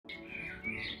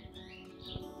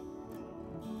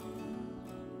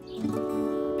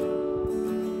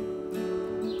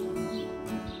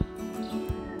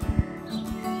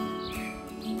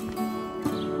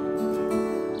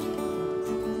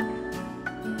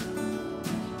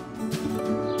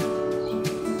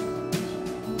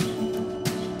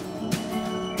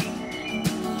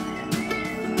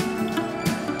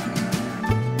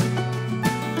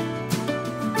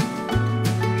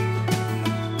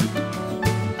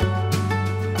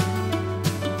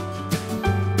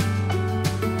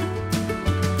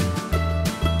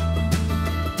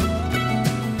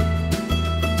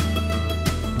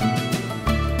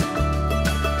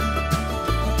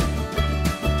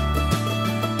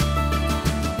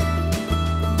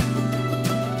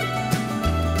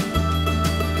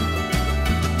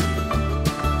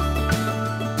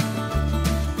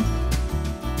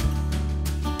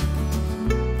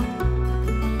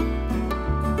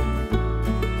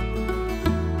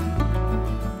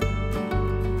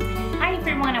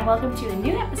welcome to a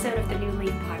new episode of the New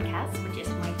Leaf Podcast, which is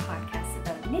my podcast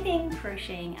about knitting,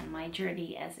 crocheting, and my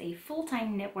journey as a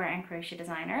full-time knitwear and crochet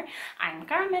designer. I'm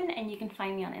Carmen, and you can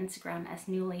find me on Instagram as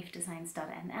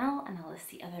newleafdesigns.nl, and I'll list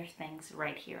the other things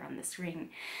right here on the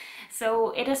screen.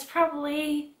 So it is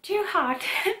probably too hot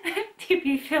to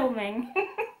be filming.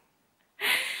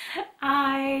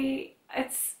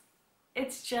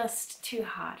 It's just too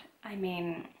hot. I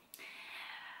mean,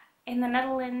 in the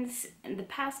Netherlands, in the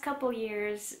past couple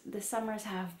years, the summers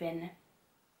have been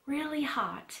really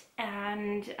hot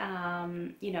and,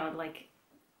 you know, like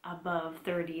above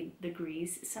 30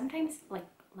 degrees, sometimes like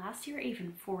last year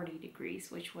even 40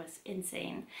 degrees, which was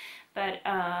insane. But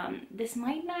this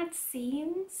might not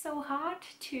seem so hot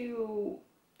to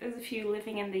those of you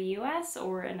living in the US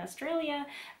or in Australia,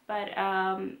 but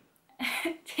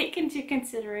take into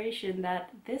consideration that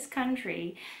this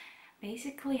country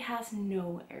basically has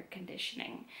no air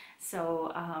conditioning.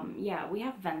 So yeah, we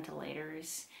have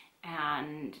ventilators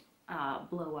and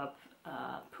blow up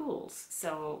pools.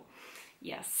 So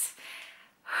yes.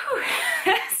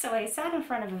 So I sat in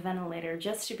front of a ventilator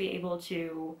just to be able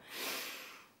to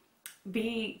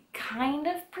be kind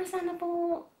of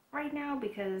presentable right now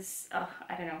because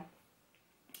I don't know,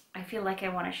 I feel like I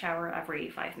want to shower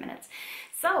every 5 minutes.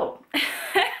 So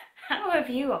how have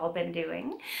you all been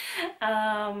doing?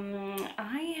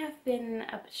 I have been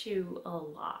up to a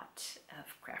lot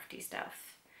of crafty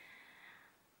stuff.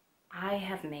 I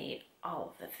have made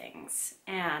all of the things,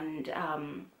 and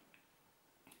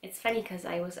it's funny because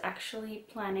I was actually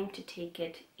planning to take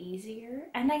it easier,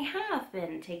 and I have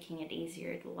been taking it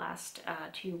easier the last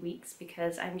 2 weeks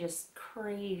because I'm just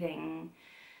craving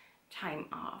time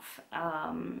off.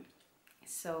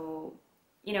 So,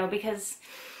 you know, because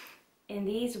in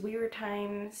these weird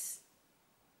times,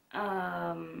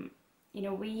 you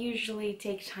know, we usually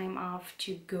take time off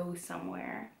to go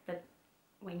somewhere, but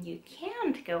when you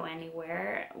can't go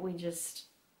anywhere, we just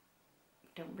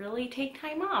don't really take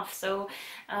time off. So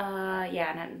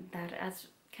yeah, that has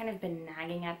kind of been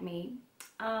nagging at me.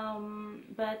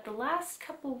 But the last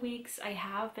couple weeks I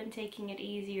have been taking it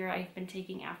easier. I've been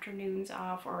taking afternoons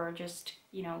off, or just,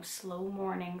 you know, slow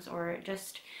mornings, or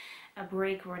just a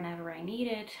break whenever I need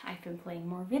it. I've been playing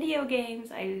more video games.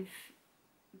 I've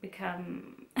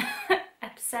become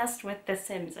obsessed with The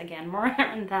Sims again. More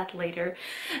on that later,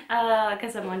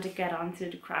 because I want to get onto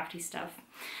the crafty stuff.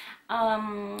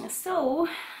 So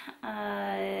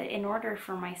in order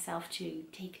for myself to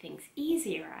take things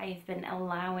easier, I've been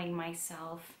allowing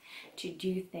myself to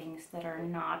do things that are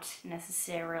not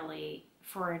necessarily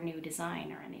for a new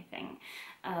design or anything.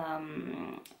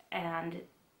 And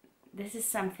this is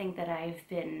something that I've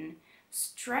been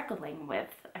struggling with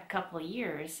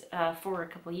for a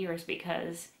couple years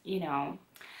because, you know,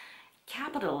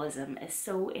 capitalism is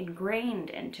so ingrained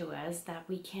into us that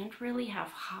we can't really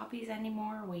have hobbies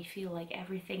anymore. We feel like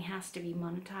everything has to be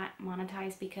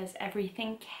monetized because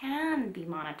everything can be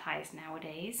monetized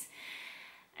nowadays.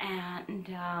 And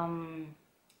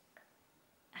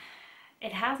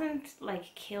it hasn't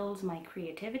like killed my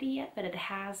creativity yet, but it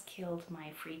has killed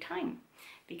my free time,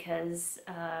 because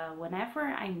whenever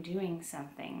I'm doing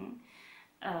something,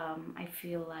 I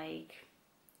feel like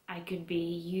I could be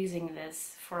using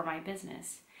this for my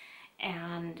business.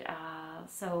 And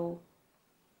so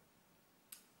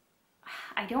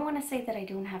I don't want to say that I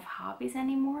don't have hobbies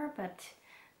anymore, but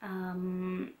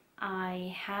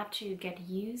I had to get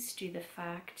used to the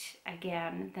fact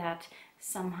again that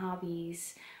some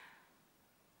hobbies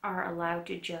are allowed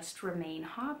to just remain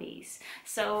hobbies.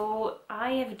 So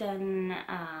I have done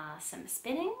some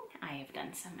spinning, I have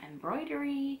done some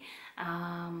embroidery,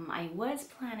 I was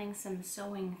planning some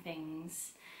sewing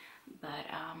things, but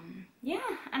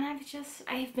yeah, and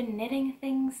I've been knitting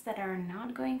things that are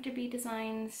not going to be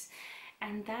designs,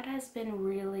 and that has been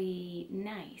really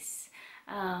nice.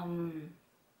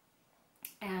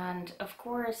 And of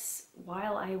course,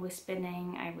 while I was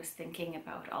spinning, I was thinking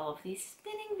about all of these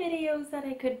spinning videos that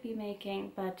I could be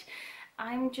making, but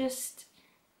I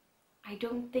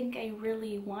don't think I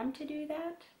really want to do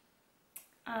that.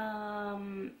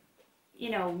 You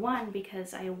know, one,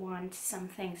 because I want some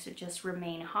things to just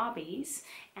remain hobbies,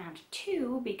 and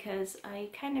two, because I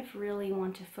kind of really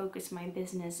want to focus my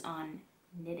business on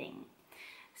knitting.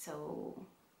 So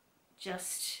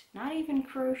just not even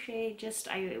crochet, just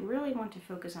I really want to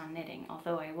focus on knitting,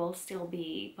 although I will still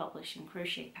be publishing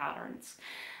crochet patterns.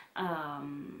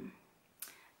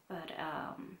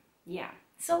 Yeah,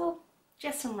 so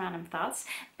just some random thoughts.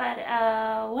 But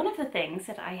one of the things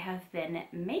that I have been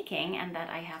making and that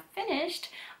I have finished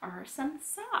are some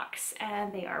socks,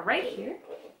 and they are right here.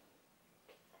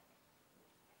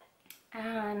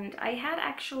 And I had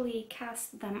actually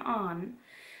cast them on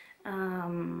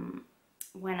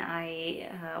when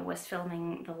I was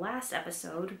filming the last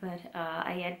episode, but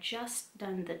I had just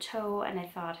done the toe and I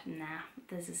thought, nah,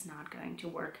 this is not going to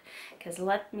work, because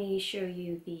let me show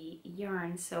you the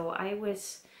yarn. So I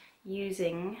was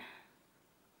using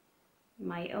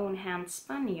my own hand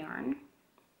spun yarn,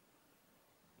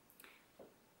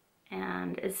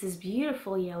 and it's this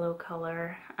beautiful yellow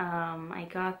color. I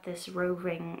got this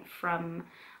roving from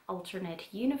Alternate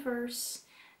Universe,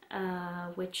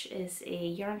 which is a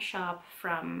yarn shop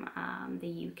from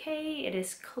the UK. It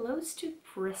is close to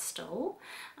Bristol,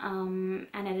 and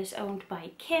it is owned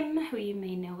by Kim, who you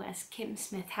may know as Kim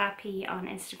Smith Happy on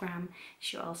Instagram.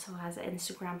 She also has an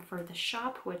Instagram for the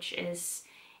shop, which is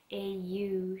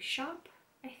AU Shop,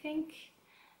 I think.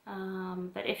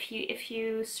 But if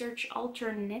you search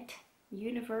Alternate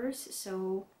Universe,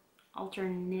 so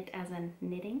alternate as in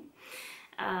knitting,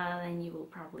 then you will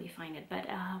probably find it. But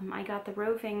I got the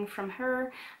roving from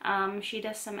her. She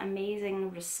does some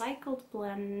amazing recycled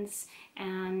blends,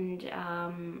 and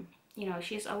you know,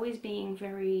 she's always being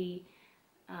very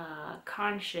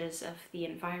conscious of the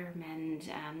environment,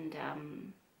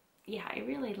 and yeah, I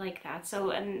really like that.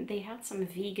 So, and they had some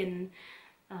vegan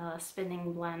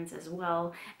spinning blends as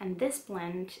well, and this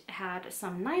blend had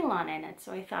some nylon in it,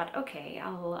 so I thought, okay,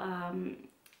 I'll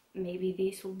maybe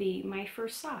these will be my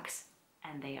first socks.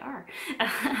 And they are.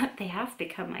 They have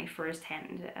become my first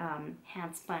hand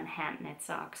spun, hand knit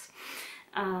socks.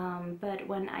 But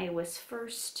when I was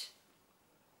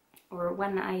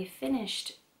when I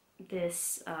finished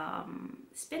this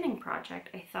spinning project,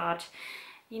 I thought,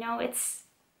 you know,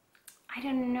 I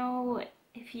don't know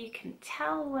if you can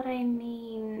tell what I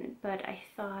mean, but I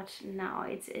thought, no,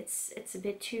 it's a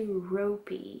bit too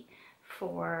ropey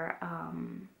for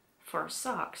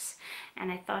socks,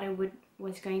 and I thought it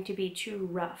was going to be too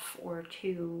rough or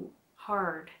too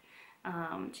hard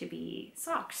to be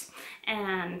socks.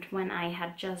 And when I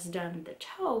had just done the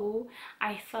toe,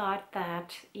 I thought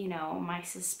that, you know, my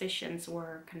suspicions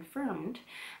were confirmed,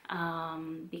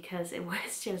 because it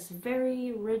was just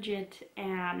very rigid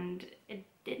and it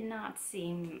did not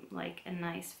seem like a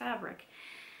nice fabric.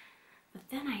 But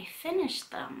then I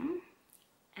finished them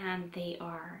and they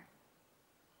are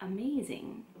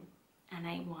amazing, and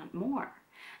I want more.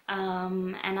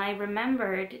 And I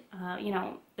remembered, you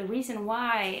know, the reason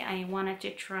why I wanted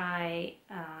to try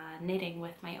knitting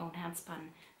with my own handspun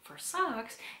for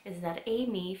socks is that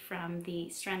Amy from the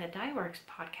Stranded Dye Works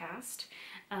podcast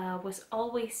was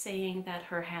always saying that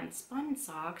her handspun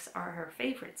socks are her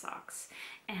favorite socks,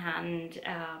 and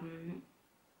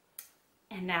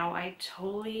now I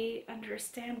totally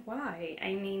understand why.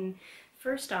 I mean,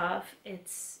 first off,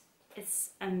 it's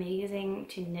amazing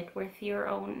to knit with your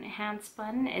own hand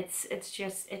spun. It's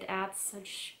just, it adds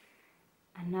such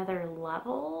another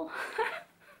level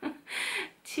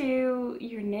to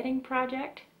your knitting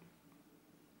project.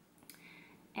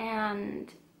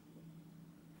 And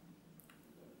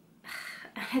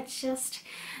it's just,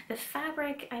 the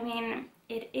fabric, I mean,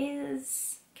 it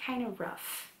is kind of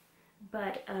rough,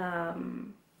 but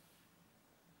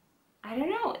I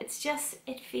don't know, it's just,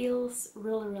 it feels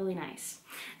really, really nice.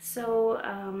 So,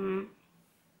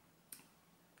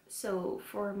 so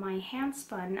for my hand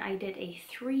spun, I did a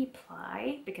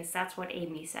 3-ply, because that's what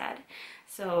Amy said.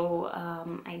 So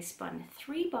I spun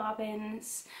 3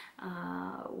 bobbins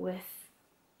with,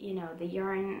 you know, the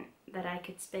yarn that I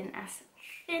could spin as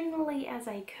thinly as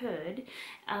I could,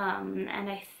 and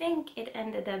I think it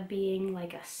ended up being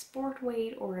like a sport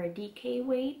weight or a DK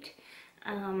weight.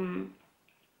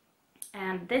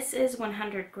 And this is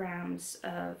 100 grams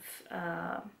of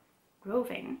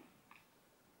roving,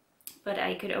 but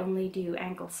I could only do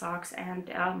ankle socks and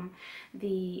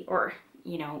or,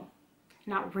 you know,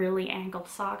 not really ankle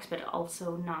socks, but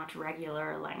also not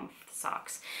regular length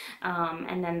socks.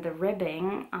 And then the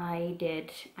ribbing, I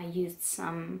used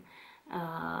some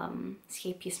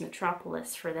Scapius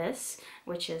Metropolis for this,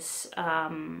 which is a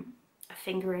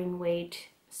fingering weight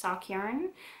sock yarn,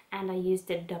 and I used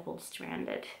it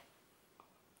double-stranded.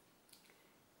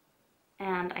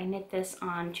 And I knit this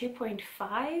on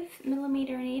 2.5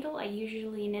 millimeter needle. I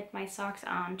usually knit my socks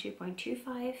on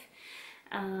 2.25.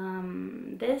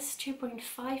 This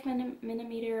 2.5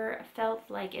 millimeter felt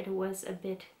like it was a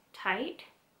bit tight,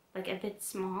 like a bit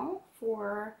small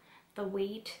for the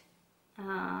weight,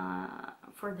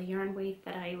 for the yarn weight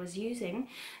that I was using.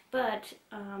 But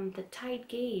the tight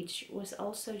gauge was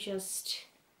also just,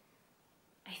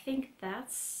 I think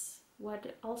that's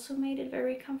what also made it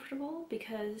very comfortable,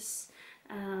 because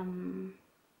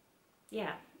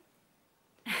yeah,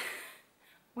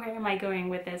 where am I going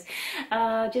with this?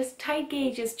 Just tight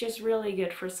gauge is just really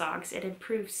good for socks. It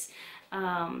improves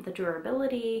the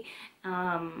durability,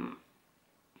 and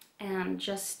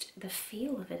just the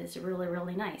feel of it is really,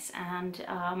 really nice. And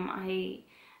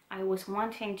I was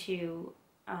wanting to,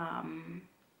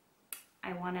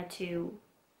 I wanted to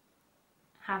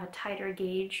have a tighter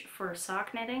gauge for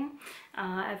sock knitting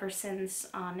ever since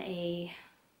on a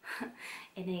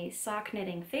in a sock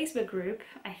knitting Facebook group.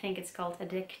 I think it's called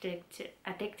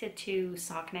Addicted to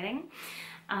Sock Knitting.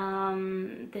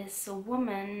 This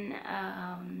woman,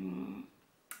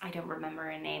 I don't remember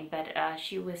her name, but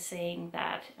she was saying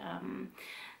that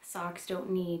socks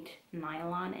don't need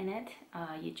nylon in it.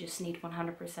 You just need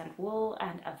 100% wool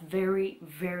and a very,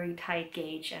 very tight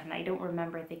gauge. And I don't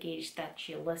remember the gauge that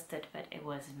she listed, but it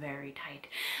was very tight.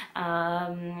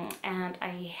 And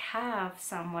I have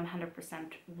some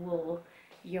 100% wool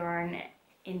yarn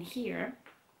in here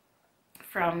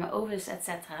from Ovis,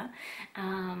 etc.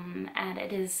 And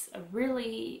it is a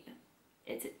really,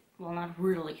 well, not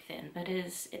really thin, but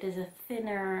it is a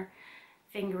thinner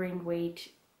fingering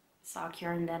weight sock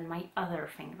yarn than my other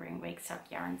fingering weight sock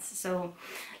yarns. So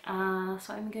so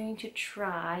I'm going to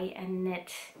try and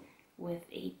knit with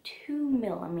a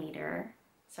 2mm,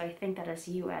 so I think that is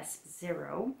US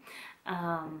 0,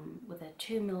 with a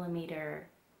 2mm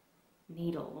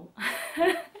needle.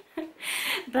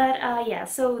 But yeah,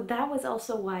 so that was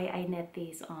also why I knit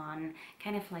these on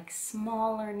kind of like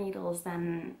smaller needles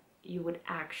than you would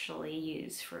actually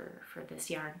use for this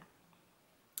yarn.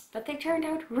 But they turned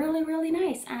out really, really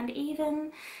nice. And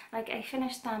even like I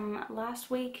finished them last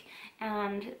week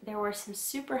and there were some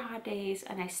super hot days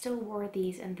and I still wore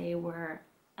these and they were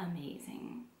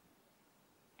amazing.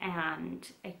 And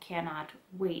I cannot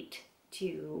wait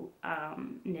to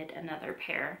knit another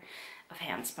pair of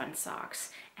hand-spun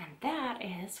socks. And that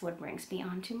is what brings me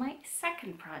on to my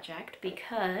second project,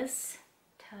 because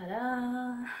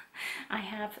ta-da! I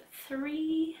have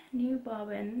 3 new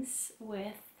bobbins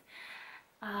with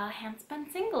hand-spun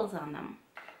singles on them.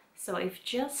 So I've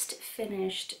just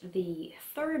finished the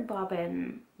 3rd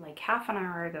bobbin like half an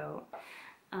hour ago.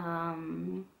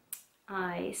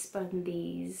 I spun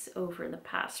these over the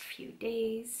past few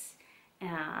days,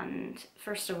 and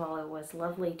first of all, it was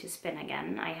lovely to spin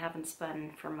again. I haven't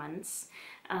spun for months,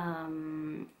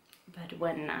 but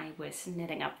when I was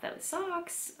knitting up those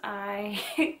socks, I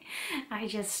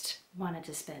just wanted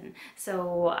to spin.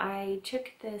 So I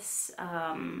took this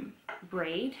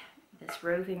braid, this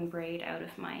roving braid, out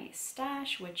of my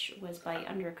stash, which was by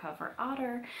Undercover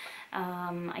Otter.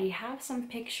 I have some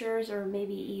pictures or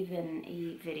maybe even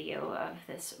a video of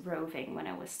this roving when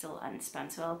it was still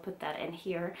unspun, so I'll put that in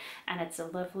here. And it's a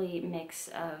lovely mix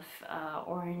of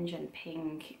orange and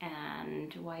pink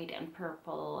and white and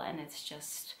purple, and it's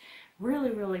just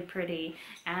really, really pretty.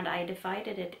 And I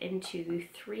divided it into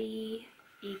 3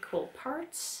 equal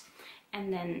parts,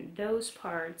 and then those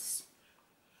parts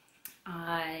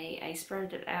I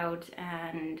spread it out,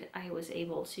 and I was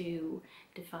able to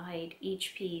divide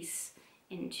each piece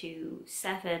into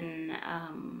 7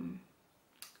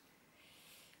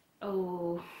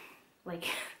 like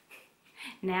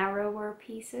narrower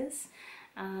pieces,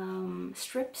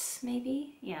 strips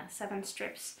maybe, yeah, 7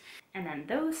 strips. And then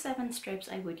those 7 strips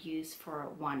I would use for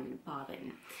 1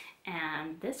 bobbin.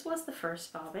 And this was the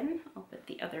first bobbin. I'll put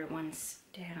the other ones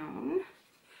down.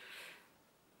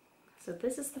 So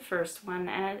this is the first one,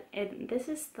 and this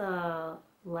is the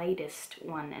lightest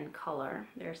one in color.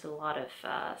 There's a lot of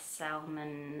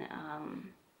salmon,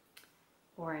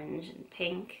 orange and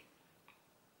pink.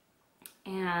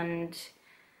 And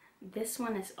this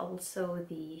one is also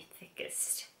the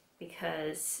thickest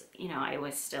because, you know, I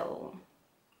was still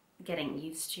getting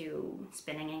used to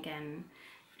spinning again.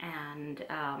 And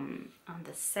on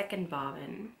the second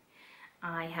bobbin,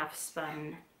 I have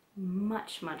spun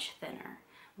much, much thinner,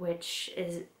 which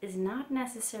is not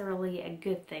necessarily a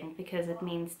good thing, because it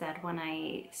means that when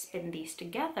I spin these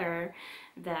together,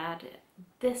 that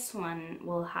this one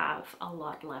will have a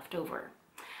lot left over.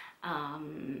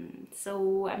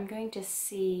 So I'm going to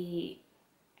see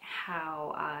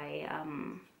how I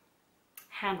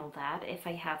handle that, if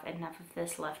I have enough of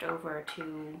this left over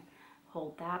to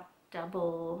hold that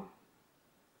double,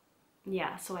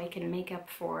 yeah, so I can make up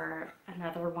for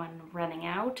another one running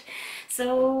out.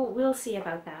 So we'll see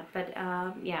about that. But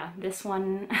yeah, this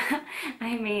one,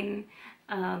 I mean,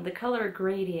 the color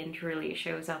gradient really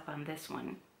shows up on this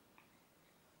one.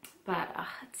 But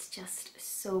it's just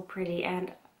so pretty,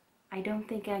 and I don't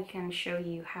think I can show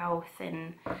you how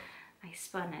thin I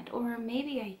spun it. Or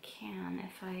maybe I can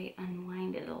if I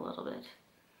unwind it a little bit.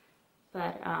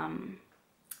 But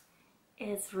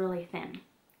it's really thin.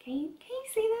 Can you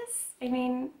see this? I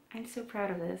mean, I'm so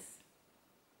proud of this.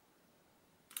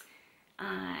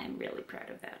 I'm really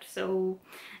proud of that. So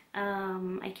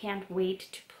I can't wait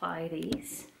to ply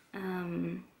these.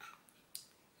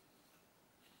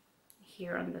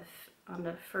 Here on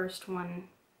the first one,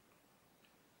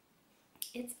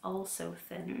 it's also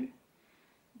thin,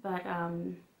 but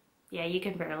yeah, you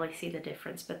can barely see the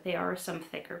difference, but there are some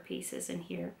thicker pieces in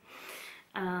here.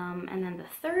 And then the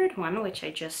third one, which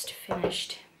I just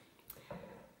finished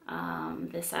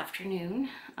this afternoon,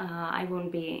 I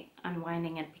won't be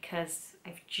unwinding it because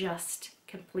I've just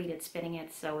completed spinning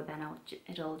it, so then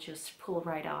it'll just pull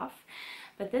right off.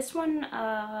 But this one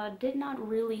did not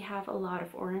really have a lot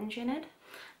of orange in it,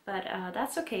 but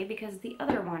that's okay because the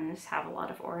other ones have a lot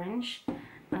of orange.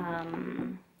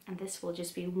 And this will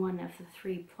just be one of the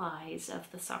 3 plies of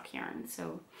the sock yarn.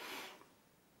 So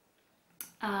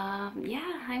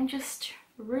yeah, I'm just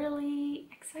really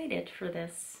excited for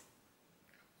this.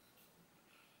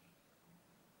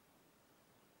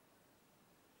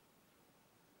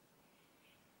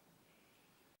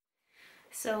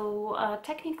 So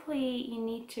technically you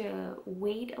need to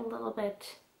wait a little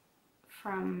bit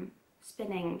from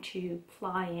spinning to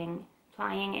plying.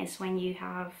 Plying is when you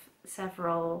have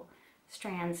several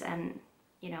strands and,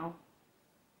 you know,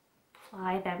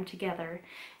 ply them together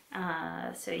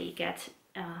so you get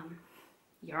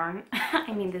yarn.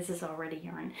 I mean, this is already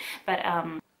yarn, but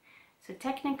so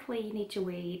technically you need to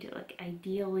wait like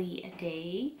ideally a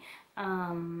day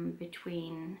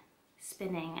between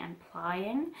spinning and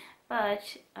plying,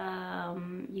 but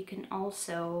you can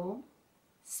also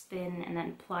spin and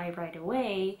then ply right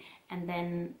away and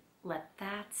then let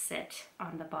that sit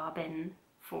on the bobbin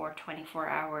for 24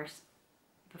 hours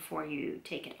before you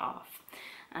take it off,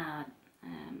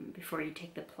 before you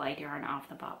take the plied yarn off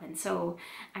the bobbin. So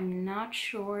I'm not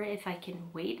sure if I can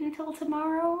wait until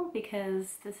tomorrow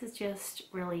because this is just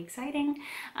really exciting.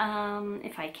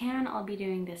 If I can, I'll be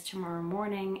doing this tomorrow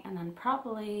morning and then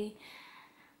probably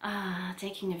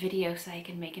taking a video so I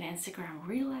can make an Instagram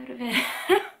reel out of it.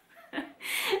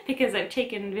 Because I've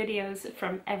taken videos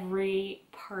from every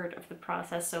part of the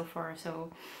process so far,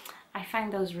 so I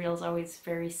find those reels always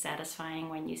very satisfying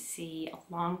when you see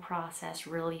a long process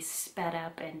really sped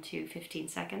up into 15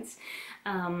 seconds.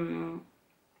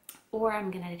 Or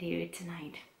I'm gonna do it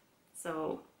tonight.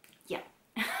 So yeah.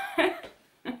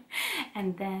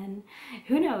 And then,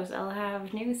 who knows, I'll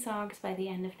have new socks by the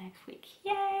end of next week.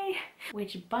 Yay!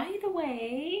 Which, by the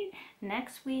way,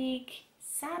 next week,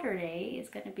 Saturday, is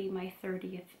gonna be my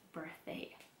 30th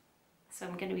birthday. So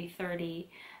I'm gonna be 30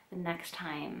 the next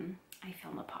time I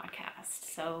film a podcast.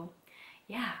 So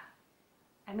yeah,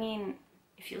 I mean,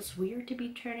 it feels weird to be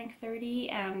turning 30,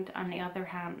 and on the other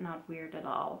hand, not weird at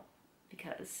all,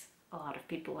 because a lot of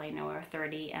people I know are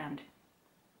 30 and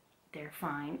they're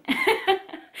fine.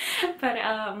 But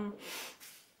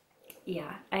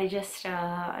yeah,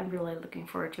 I'm really looking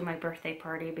forward to my birthday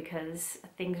party because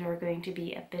things are going to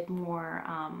be a bit more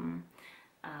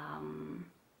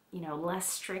you know, less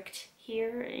strict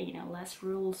here, you know, less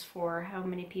rules for how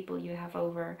many people you have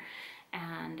over,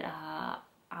 and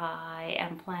I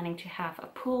am planning to have a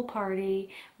pool party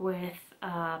with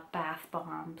bath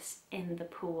bombs in the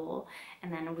pool,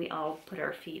 and then we all put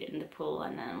our feet in the pool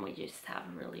and then we just have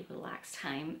a really relaxed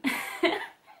time.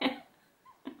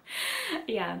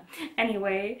 Yeah,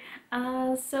 anyway,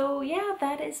 so yeah,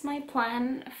 that is my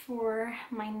plan for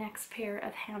my next pair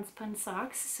of hand-spun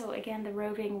socks. So again, the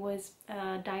roving was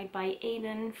dyed by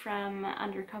Aiden from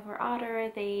Undercover Otter.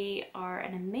 They are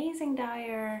an amazing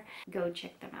dyer. Go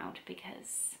check them out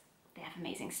because they have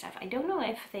amazing stuff. I don't know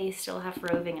if they still have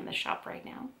roving in the shop right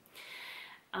now.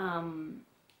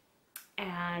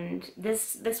 And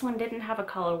this one didn't have a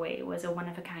colorway. It was a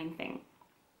one-of-a-kind thing.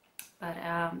 But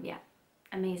yeah.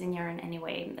 Amazing yarn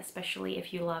anyway, especially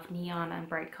if you love neon and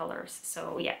bright colors.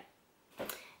 So yeah,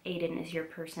 Aiden is your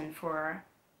person for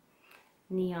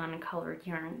neon colored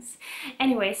yarns.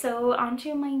 Anyway, so on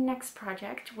to my next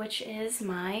project, which is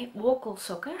my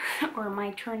Wokkelsokken, or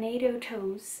my Tornado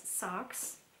Toes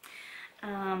socks.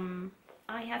 I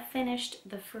have finished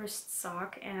the first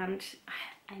sock, and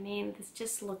I mean, this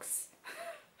just looks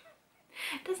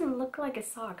it doesn't look like a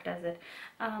sock, does it?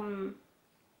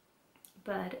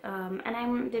 And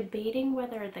I'm debating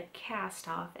whether the cast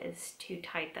off is too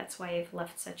tight. That's why I've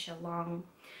left such a long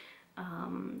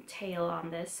tail on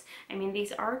this. I mean,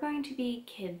 these are going to be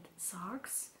kid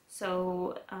socks,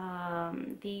 so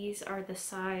these are the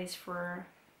size for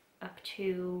up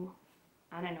to,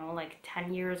 I don't know, like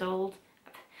 10 years old.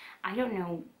 I don't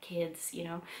know kids, you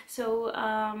know. So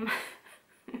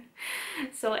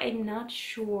so I'm not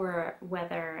sure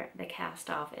whether the cast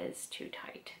off is too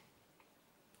tight.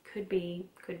 could be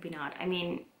not. I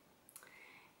mean,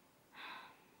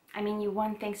 you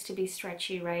want things to be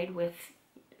stretchy, right? With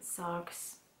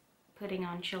socks putting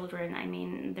on children. I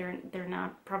mean, they're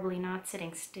not probably not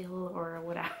sitting still or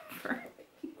whatever.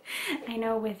 I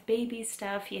know with baby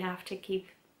stuff you have to keep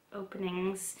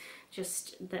openings,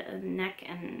 just the neck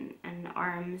and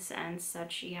arms and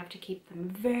such. You have to keep them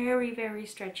very, very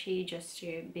stretchy just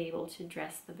to be able to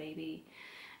dress the baby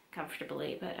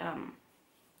comfortably. But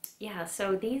yeah,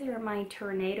 so these are my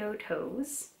tornado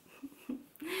toes.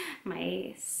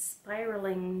 My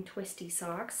spiraling twisty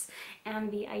socks,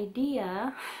 and the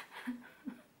idea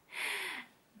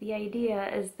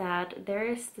is that there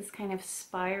is this kind of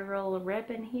spiral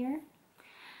ribbon here.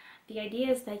 The idea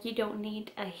is that you don't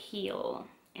need a heel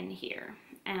in here,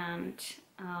 and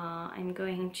I'm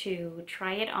going to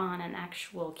try it on an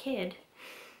actual kid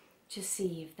to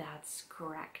see if that's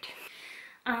correct.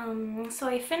 So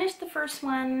I finished the first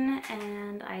one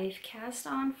and I've cast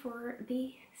on for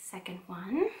the second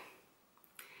one,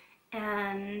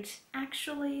 and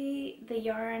actually the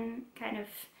yarn kind of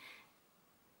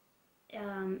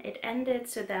it ended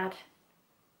so that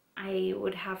I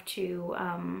would have to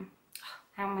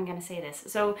how am I gonna say this?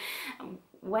 So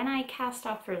when I cast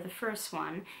off for the first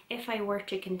one, if I were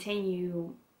to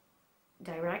continue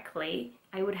directly,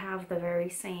 I would have the very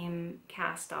same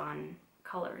cast on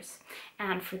colors,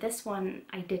 and for this one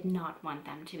I did not want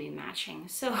them to be matching,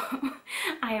 so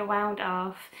I wound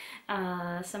off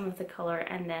some of the color,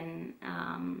 and then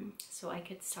so I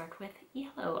could start with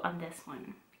yellow on this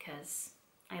one because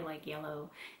I like yellow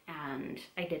and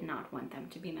I did not want them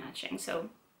to be matching, so,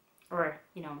 or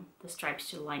you know, the stripes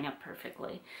to line up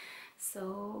perfectly.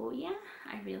 So yeah,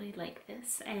 I really like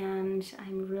this, and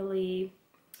I'm really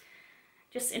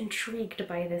just intrigued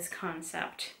by this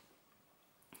concept.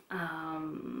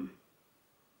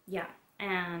 Yeah,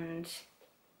 and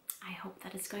I hope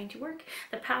that it's going to work.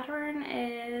 The pattern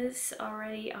is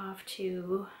already off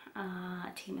to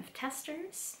a team of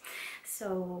testers,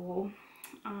 so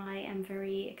I am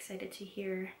very excited to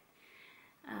hear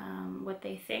what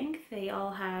they think. They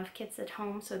all have kids at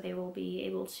home, so they will be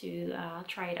able to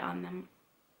try it on them.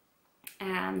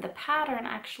 And the pattern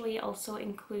actually also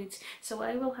includes, so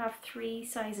I will have 3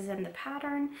 sizes in the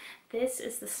pattern. This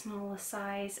is the smallest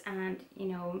size, and you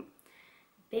know,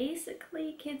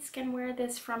 basically kids can wear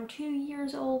this from 2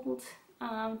 years old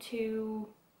to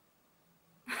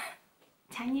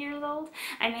 10 years old.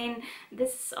 I mean,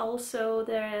 this is also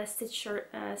the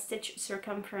stitch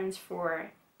circumference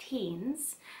for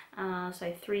teens. So I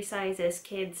have 3 sizes: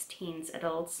 kids, teens,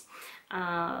 adults.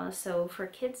 So for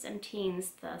kids and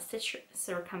teens, the stitch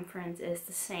circumference is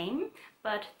the same,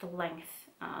 but the length,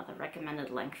 the recommended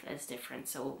length is different.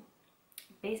 So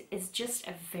it's just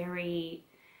a very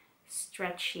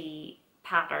stretchy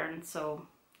pattern. So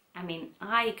I mean,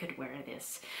 I could wear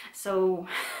this. So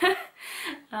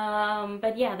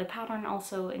but yeah, the pattern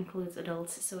also includes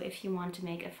adults, so if you want to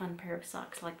make a fun pair of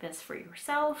socks like this for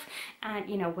yourself, and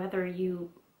you know, whether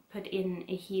you put in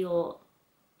a heel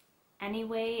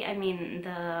anyway, I mean,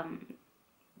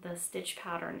 the stitch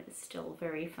pattern is still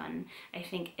very fun. I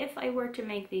think if I were to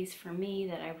make these for me,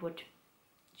 that I would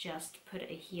just put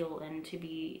a heel in to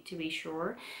be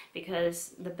sure,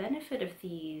 because the benefit of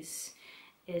these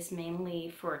is mainly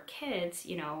for kids.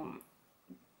 You know,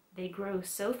 they grow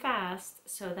so fast,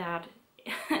 so that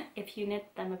if you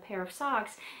knit them a pair of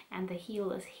socks and the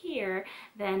heel is here,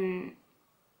 then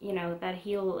you know that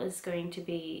heel is going to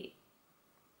be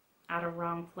at a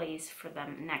wrong place for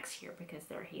them next year because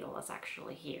their heel is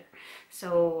actually here.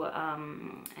 So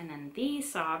and then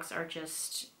these socks are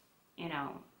just, you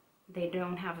know, they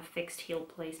don't have a fixed heel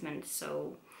placement,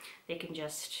 so they can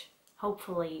just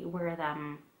hopefully wear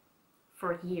them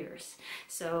for years.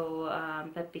 So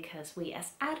but because we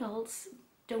as adults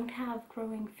don't have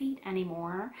growing feet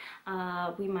anymore,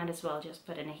 we might as well just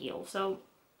put in a heel. So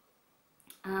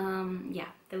yeah,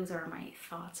 those are my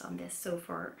thoughts on this so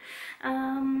far.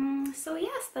 So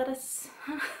yes, that is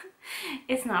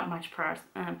it's not much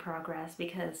progress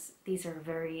because these are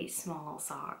very small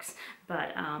socks,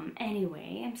 but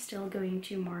anyway, I'm still going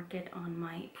to mark it on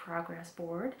my progress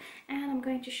board, and I'm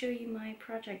going to show you my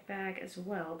project bag as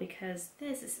well, because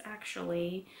this is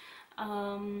actually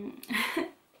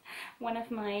one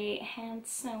of my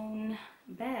hand-sewn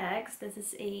bags. This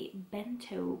is a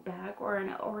bento bag, or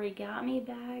an origami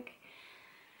bag.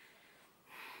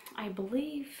 I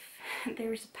believe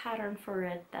there's a pattern for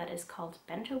it that is called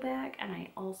bento bag, and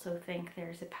I also think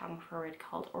there's a pattern for it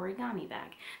called origami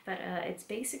bag. But it's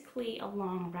basically a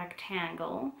long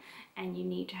rectangle, and you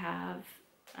need to have,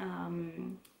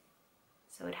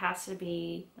 so it has to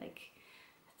be like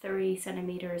 30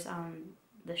 centimeters on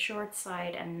the short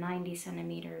side and 90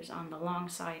 centimeters on the long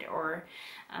side, or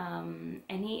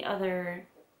any other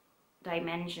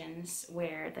dimensions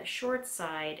where the short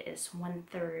side is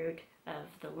 1/3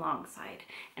 of the long side,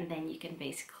 and then you can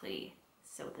basically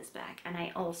sew this back. And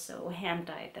I also hand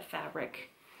dyed the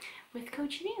fabric with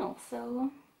cochineal,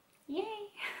 so yay.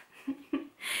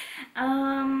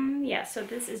 Yeah, so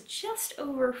this is just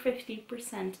over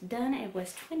 50% done. It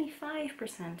was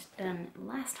 25% done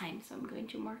last time, so I'm going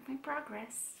to mark my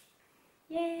progress.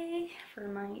 Yay for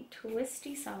my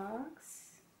twisty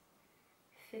socks.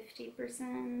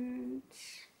 50%.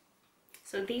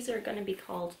 So these are going to be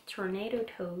called tornado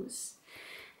toes,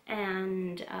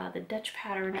 and the Dutch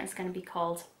pattern is going to be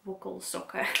called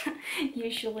wokkelsokken.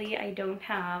 Usually I don't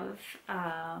have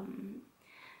a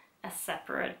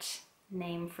separate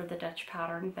name for the Dutch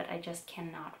pattern, but I just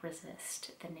cannot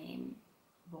resist the name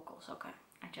wokkelsokken.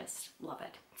 I just love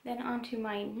it. Then on to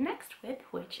my next whip,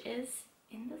 which is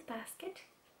in this basket.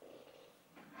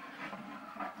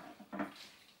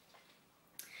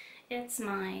 It's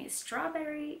my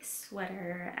strawberry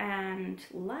sweater, and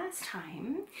last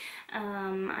time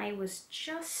I was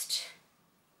just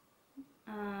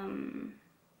in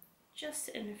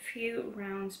a few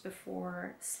rounds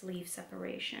before sleeve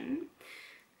separation,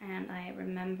 and I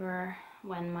remember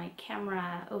when my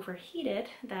camera overheated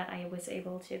that I was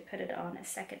able to put it on a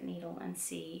second needle and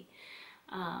see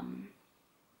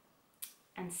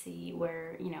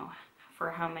where, you know,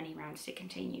 for how many rounds to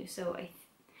continue. So I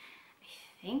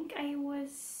think I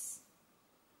was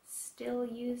still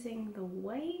using the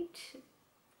white,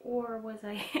 or was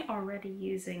I already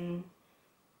using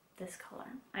this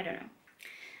color? I don't know.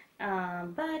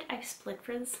 But I've split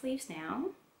for the sleeves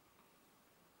now,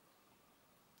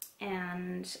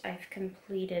 and I've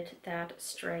completed that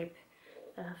stripe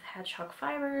of hedgehog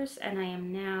fibers, and I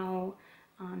am now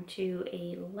onto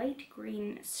a light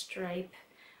green stripe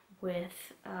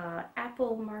with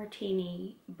Apple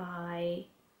Martini by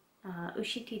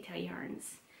Ushitita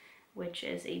Yarns, which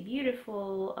is a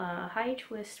beautiful high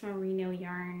twist merino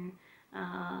yarn,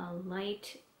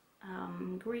 light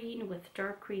green with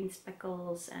dark green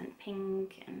speckles and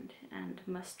pink and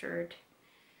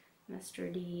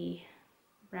mustardy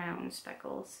brown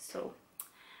speckles. So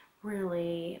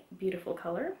really beautiful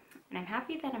color, and I'm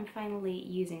happy that I'm finally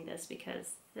using this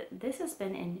because this has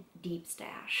been in deep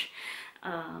stash.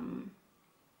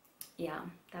 Yeah,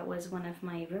 that was one of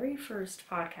my very first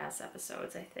podcast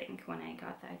episodes, I think, when I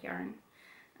got that yarn.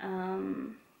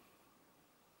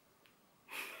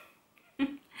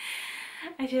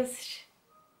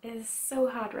 It's so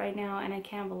hot right now, and I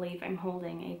can't believe I'm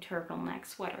holding a turtleneck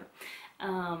sweater.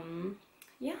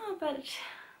 Yeah, but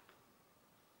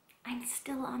I'm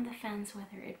still on the fence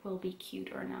whether it will be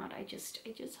cute or not. I just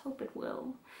hope it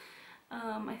will.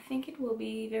 I think it will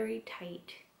be very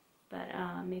tight, but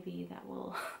maybe that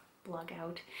will blog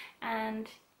out, or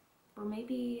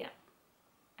maybe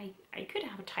I could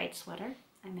have a tight sweater.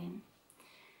 I mean,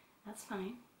 that's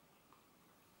fine.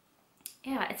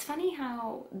 Yeah, it's funny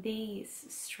how these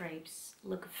stripes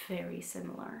look very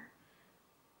similar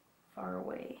far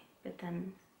away, but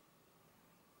then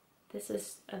this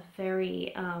is a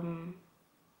very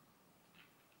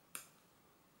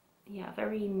yeah,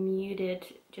 very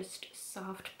muted, just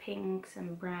soft pinks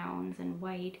and browns and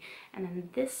white, and then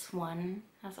this one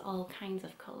has all kinds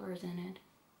of colors in it.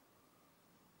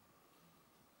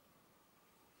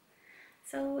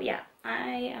 So yeah,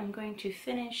 I am going to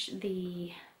finish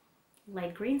the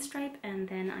light green stripe, and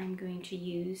then I'm going to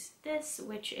use this,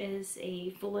 which is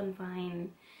a Woolen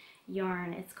Vine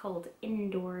yarn. It's called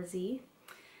Indoorsy,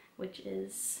 which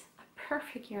is a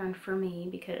perfect yarn for me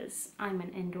because I'm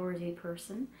an indoorsy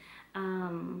person.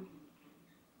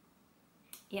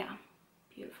 Yeah,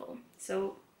 beautiful.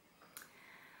 So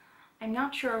I'm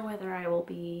not sure whether I will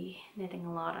be knitting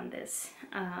a lot on this,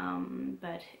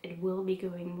 but it will be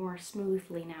going more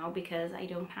smoothly now because I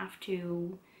don't have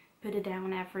to put it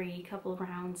down every couple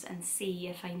rounds and see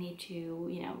if I need to,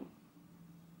 you know,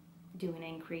 do an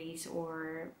increase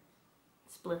or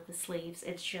split the sleeves.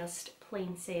 It's just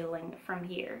plain sailing from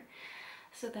here.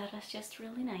 So that is just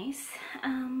really nice.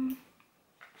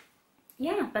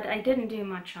 Yeah, but I didn't do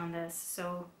much on this,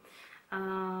 so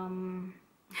I'm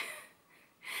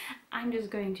just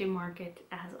going to mark it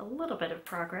as a little bit of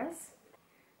progress.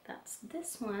 That's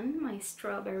this one, my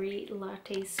strawberry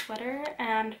latte sweater,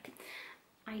 and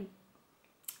I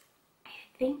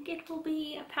think it will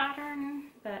be a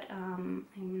pattern, but I'm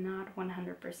not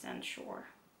 100% sure.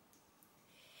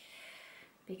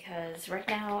 Because right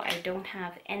now I don't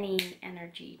have any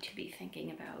energy to be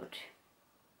thinking about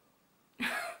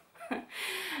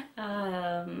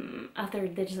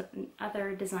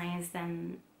other designs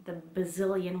than the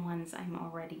bazillion ones I'm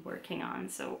already working on.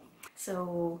 So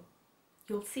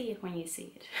you'll see it when you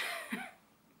see it.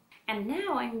 And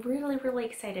now I'm really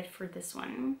excited for this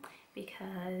one,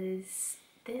 because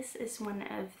this is one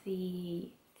of the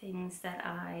things that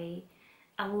I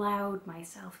allowed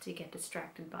myself to get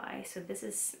distracted by. So this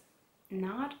is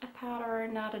not a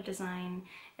pattern, not a design,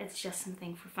 it's just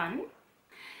something for fun.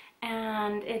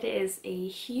 And it is a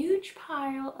huge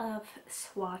pile of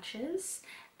swatches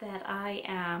that I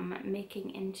am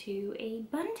making into a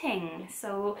bunting.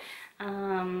 So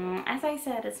as I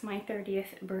said, it's my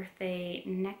 30th birthday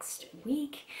next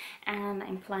week, and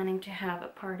I'm planning to have a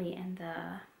party in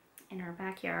our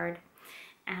backyard,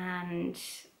 and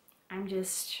I'm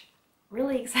just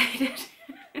really excited.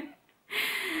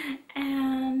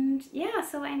 And yeah,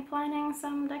 so I'm planning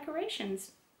some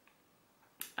decorations.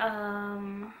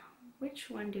 Which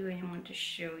one do I want to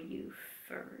show you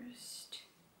first?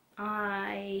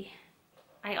 I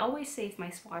always save my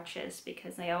swatches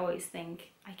because I always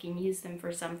think I can use them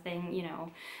for something, you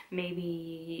know,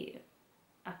 maybe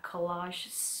a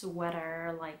collage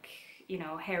sweater, like, you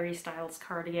know, Harry Styles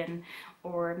cardigan,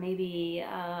 or maybe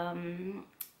a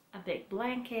big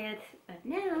blanket. But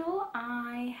now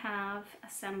I have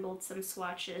assembled some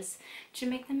swatches to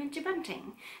make them into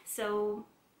bunting. So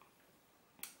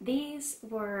these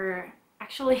were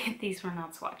actually, these were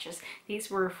not swatches. These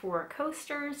were for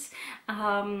coasters.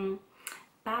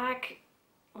 Back,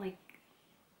 like,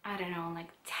 I don't know, like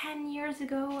 10 years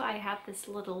ago, I had this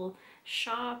little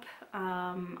shop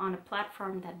on a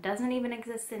platform that doesn't even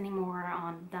exist anymore,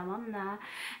 on Damanda,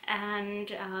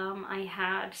 and I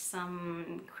had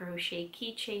some crochet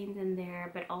keychains in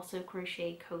there, but also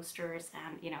crochet coasters,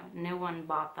 and you know, no one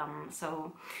bought them,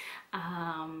 so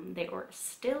they were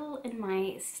still in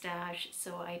my stash,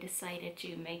 so I decided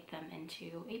to make them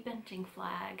into a bunting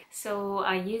flag. So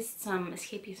I used some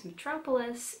Escapees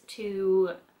Metropolis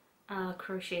to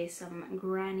crochet some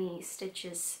granny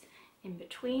stitches in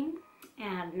between,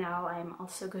 and now I'm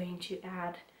also going to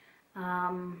add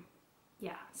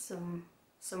yeah, some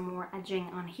more edging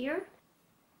on here.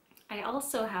 I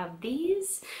also have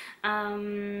these.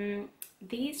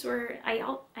 These were,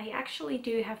 I actually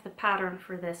do have the pattern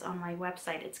for this on my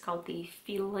website. It's called the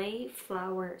Filet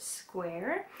Flower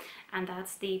Square, and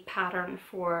that's the pattern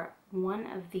for one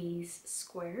of these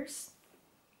squares.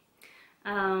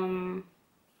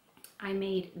 I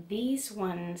made these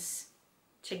ones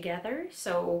together,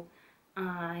 so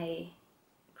I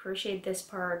crocheted this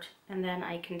part and then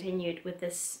I continued with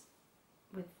this,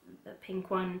 with the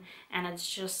pink one, and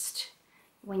it's just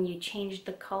when you change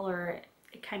the color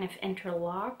it kind of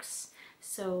interlocks,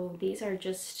 so these are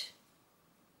just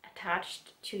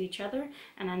attached to each other,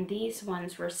 and then these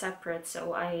ones were separate,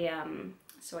 so I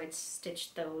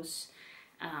stitched those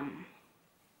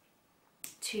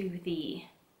to the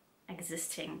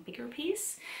existing bigger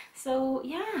piece. So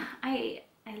yeah, I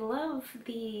love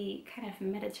the kind of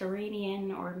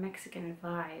Mediterranean or Mexican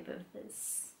vibe of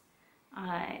this.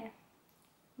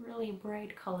 Really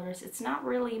bright colors. It's not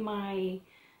really my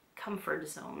comfort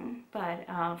zone, but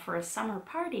for a summer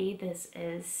party this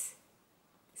is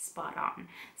spot on.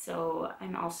 So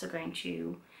I'm also going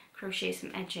to crochet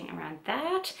some edging around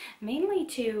that, mainly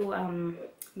to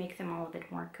make them all a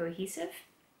bit more cohesive.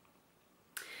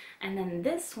 And then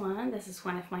this is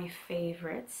one of my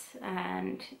favorites,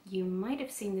 and you might have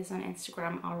seen this on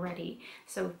Instagram already.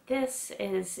 So this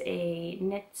is a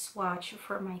knit swatch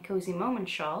for my Cozy Moment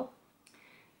shawl.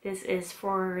 This is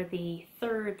for the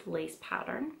third lace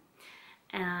pattern.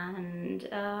 And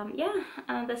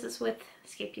yeah, this is with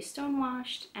Escape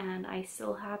Stonewashed, and I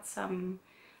still had some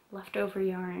leftover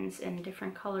yarns in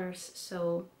different colors,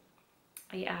 so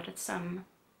I added some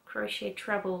crochet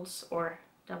trebles or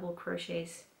double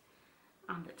crochets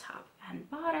on the top and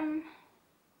bottom,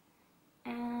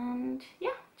 and yeah,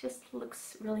 just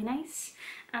looks really nice.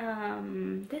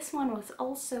 This one was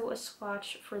also a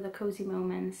swatch for the Cozy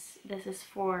Moments. This is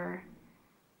for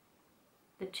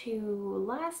the two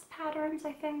last patterns,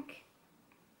 I think,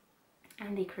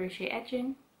 and the crochet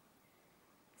edging.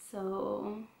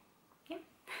 So yeah,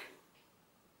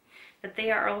 but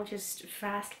they are all just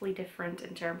vastly different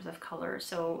in terms of color,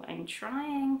 so I'm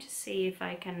trying to see if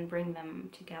I can bring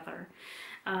them together.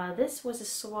 This was a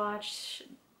swatch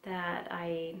that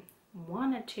I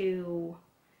wanted to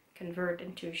convert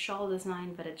into a shawl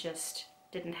design, but it just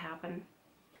didn't happen.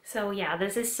 So yeah,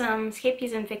 this is some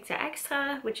Escapees Invicta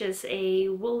Extra, which is a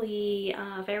woolly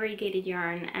variegated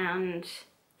yarn, and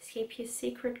Escapees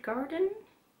Secret Garden.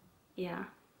 Yeah,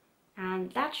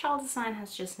 and that shawl design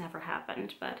has just never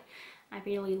happened, but I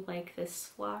really like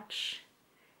this swatch,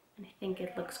 and I think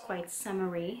it looks quite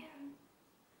summery.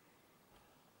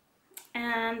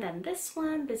 And then this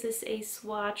one, this is a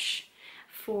swatch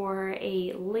for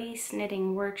a lace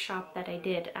knitting workshop that I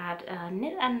did at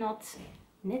Knit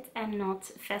and Knot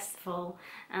Festival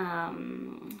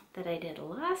that I did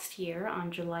last year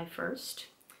on July 1st.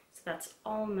 So that's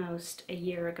almost a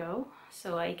year ago.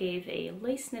 So I gave a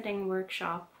lace knitting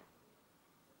workshop,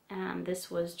 and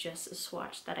this was just a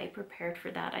swatch that I prepared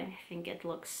for that. I think it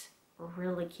looks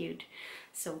really cute.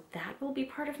 So that will be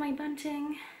part of my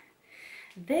bunting.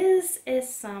 This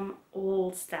is some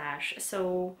old stash.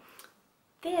 So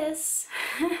this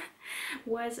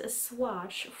was a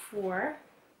swatch for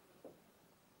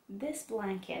this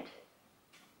blanket,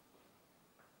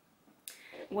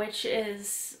 which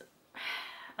is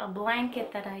a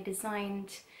blanket that I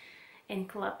designed in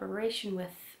collaboration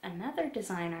with another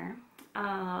designer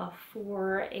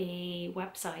for a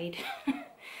website,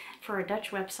 for a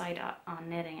Dutch website on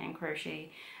knitting and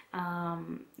crochet.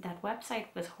 That website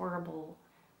was horrible.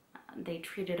 They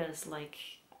treated us like,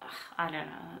 I don't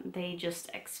know, they just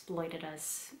exploited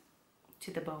us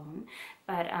to the bone.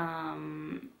 But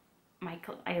I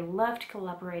loved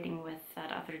collaborating with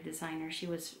that other designer.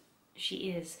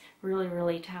 She is really,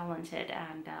 really talented,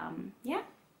 and yeah,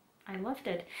 I loved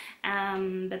it.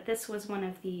 But this was one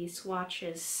of the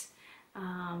swatches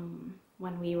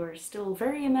when we were still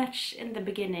very much in the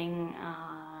beginning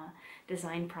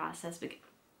design process, because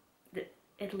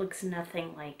it looks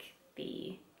nothing like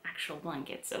the actual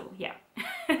blanket, so yeah.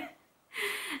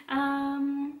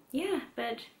 Yeah,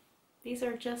 but these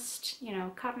are just, you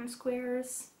know, cotton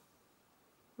squares,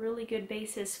 really good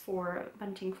basis for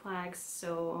bunting flags.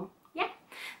 So yeah,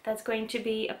 that's going to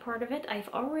be a part of it. I've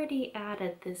already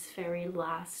added this very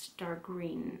last dark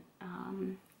green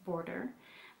border,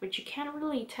 which you can't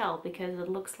really tell because it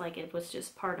looks like it was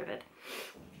just part of it.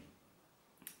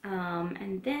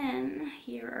 And then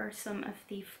here are some of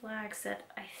the flags that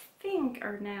I think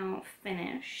are now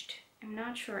finished. I'm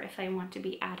not sure if I want to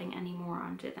be adding any more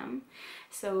onto them.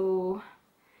 So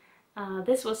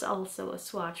this was also a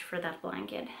swatch for that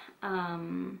blanket.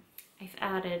 I've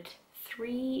added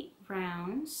 3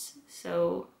 rounds,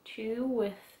 so 2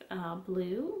 with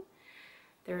blue.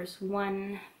 There's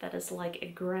one that is like a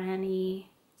granny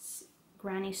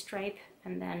stripe,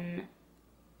 and then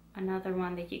another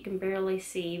one that you can barely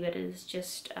see but is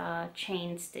just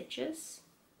chain stitches,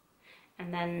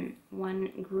 and then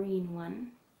one green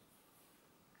one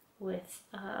with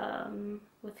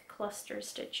cluster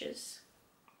stitches.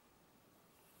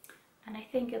 And I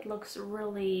think it looks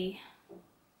really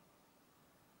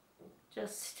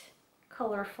just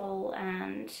colorful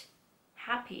and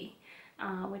happy,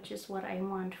 which is what I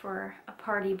want for a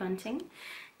party bunting.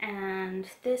 And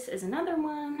this is another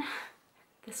one.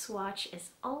 The swatch is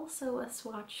also a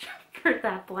swatch for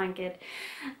that blanket.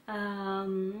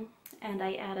 And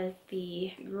I added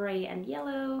the gray and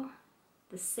yellow,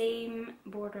 the same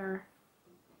border.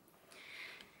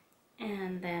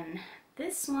 And then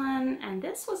this one, and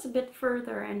this was a bit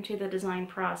further into the design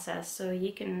process, so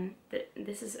you can,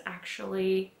 this is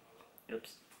actually,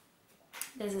 oops,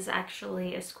 this is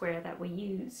actually a square that we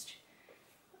used.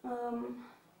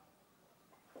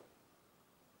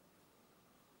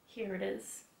 Here it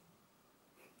is.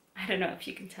 I don't know if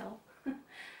you can tell.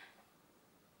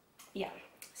 Yeah,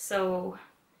 so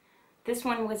this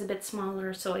one was a bit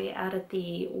smaller, so I added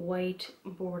the white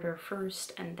border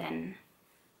first, and then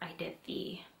I did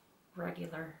the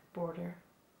regular border.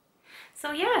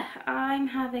 So yeah, I'm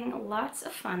having lots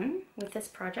of fun with this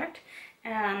project,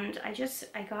 and I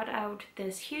got out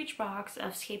this huge box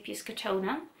of Scapious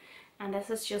Katona, and this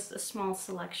is just a small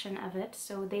selection of it.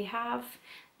 So they have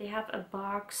a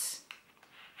box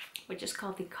which is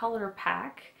called the color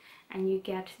pack, and you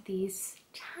get these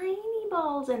tiny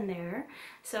balls in there.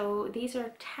 So these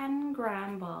are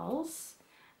 10-gram balls.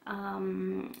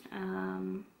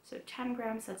 So 10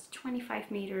 grams, that's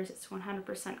 25 meters, it's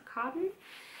 100% cotton,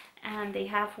 and they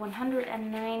have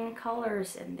 109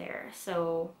 colors in there,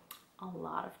 so a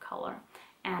lot of color.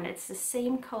 And it's the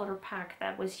same color pack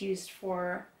that was used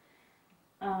for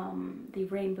the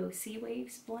Rainbow Sea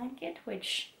Waves blanket,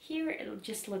 which here it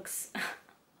just looks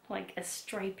like a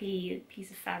stripy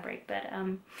piece of fabric, but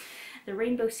the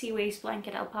Rainbow Sea Waves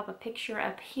blanket, I'll pop a picture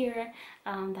up here,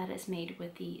 that is made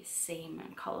with the same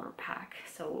color pack.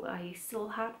 So I still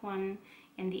have one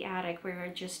in the attic where I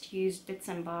just used bits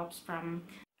and bobs from.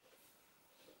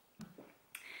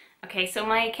 Okay, so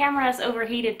my camera is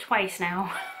overheated twice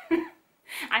now.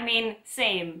 I mean,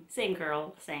 same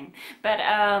girl, same. But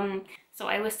So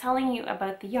I was telling you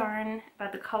about the yarn,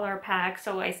 about the color pack,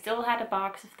 so I still had a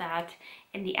box of that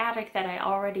in the attic that I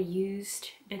already used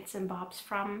bits and bobs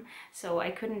from, so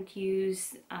I couldn't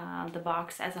use the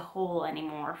box as a whole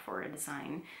anymore for a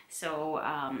design. So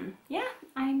yeah,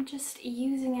 I'm just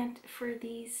using it for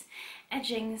these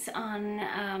edgings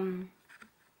on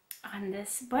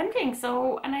this bunting.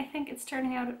 So, and I think it's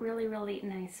turning out really, really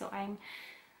nice. So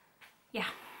yeah,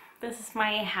 this is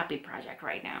my happy project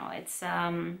right now.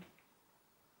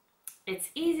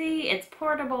 It's easy, it's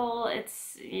portable,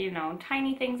 it's, you know,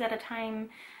 tiny things at a time,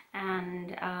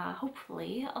 and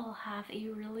hopefully I'll have a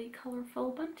really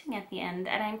colorful bunting at the end.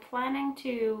 And I'm planning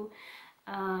to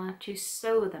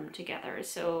sew them together.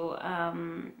 So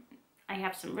I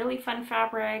have some really fun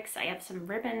fabrics, I have some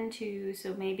ribbon too,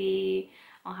 so maybe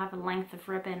I'll have a length of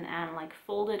ribbon and like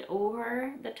fold it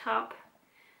over the top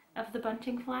of the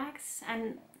bunting flags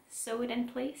and sew it in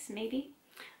place, maybe.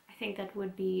 I think that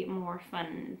would be more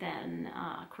fun than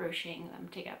crocheting them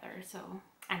together, so,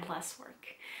 and less work.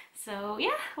 So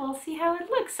yeah, we'll see how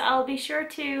it looks. I'll be sure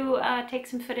to take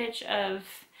some footage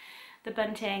of the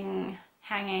bunting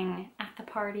hanging at the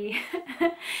party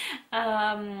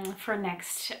for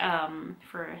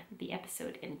for the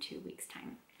episode in 2 weeks'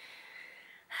 time.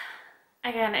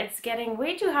 Again, it's getting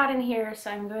way too hot in here,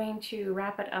 so I'm going to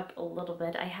wrap it up a little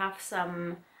bit. I have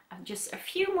just a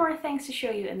few more things to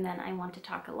show you, and then I want to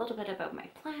talk a little bit about my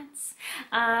plants.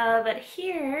 But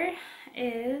here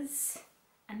is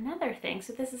another thing.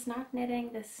 So this is not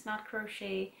knitting, this is not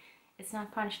crochet, it's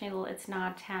not punch needle, it's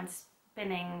not hand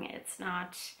spinning, it's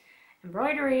not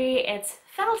embroidery, it's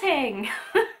felting.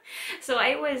 So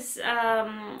I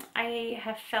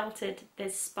have felted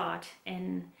this spot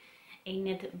in a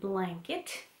knit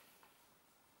blanket.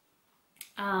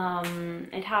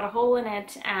 It had a hole in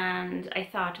it, and I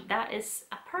thought that is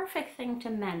a perfect thing to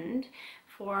mend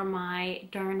for my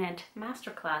Darn It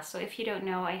masterclass. So if you don't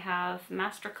know, I have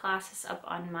masterclasses up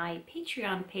on my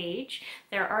Patreon page.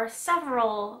 There are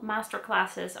several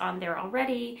masterclasses on there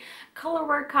already.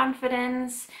 Colorwork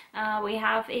Confidence, we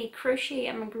have a crochet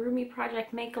amigurumi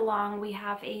project make along, we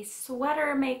have a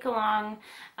sweater make along,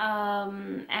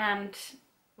 and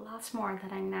lots more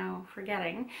that I'm now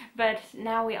forgetting. But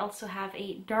now we also have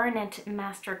a Darn It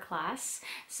masterclass.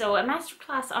 So a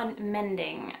masterclass on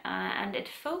mending, and it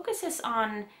focuses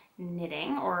on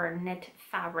knitting or knit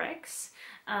fabrics.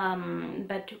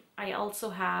 But I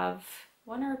also have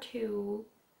 1 or 2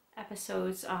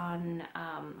 episodes on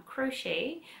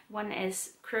crochet. One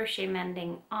is crochet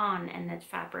mending on a knit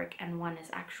fabric, and one is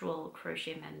actual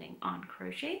crochet mending on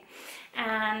crochet.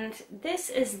 And this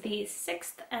is the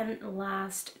 6th and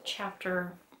last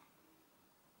chapter,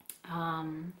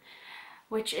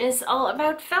 which is all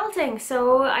about felting.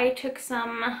 So I took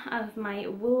some of my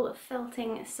wool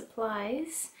felting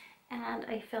supplies and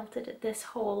I felted this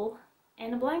hole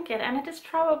in a blanket, and it is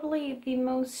probably the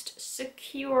most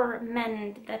secure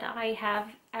mend that I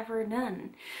have ever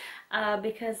done,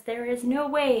 because there is no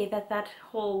way that that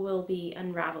hole will be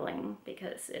unraveling,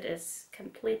 because it is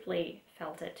completely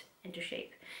felted into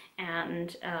shape.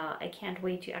 And I can't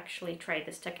wait to actually try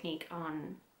this technique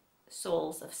on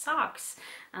soles of socks,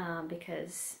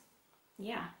 because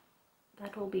yeah,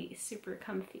 that will be super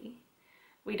comfy.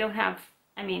 We don't have,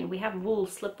 I mean, we have wool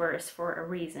slippers for a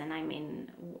reason. I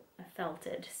mean,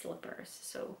 felted slippers.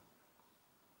 So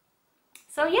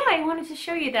yeah, I wanted to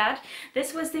show you that.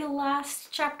 This was the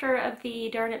last chapter of the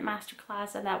Darn It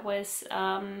Masterclass, and that was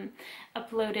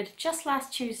uploaded just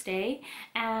last Tuesday,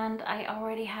 and I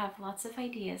already have lots of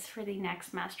ideas for the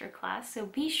next masterclass. So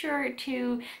be sure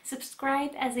to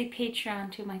subscribe as a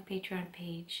Patreon to my Patreon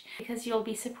page, because you'll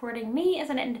be supporting me as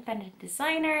an independent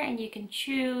designer, and you can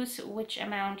choose which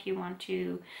amount you want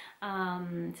to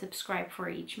subscribe for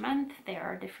each month. There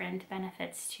are different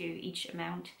benefits to each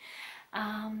amount.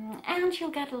 And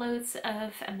you'll get loads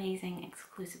of amazing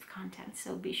exclusive content,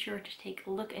 so be sure to take a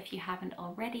look if you haven't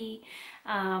already.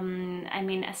 I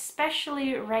mean,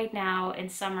 especially right now in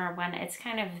summer, when it's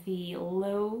kind of the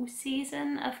low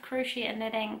season of crochet and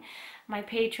knitting, my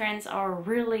patrons are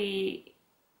really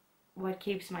what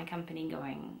keeps my company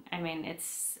going. I mean,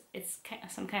 it's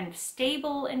some kind of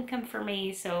stable income for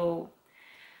me, so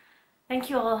thank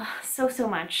you all so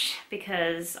much,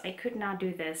 because I could not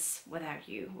do this without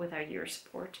you, without your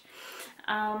support.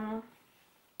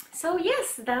 So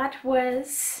yes, that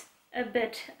was a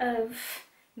bit of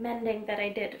mending that I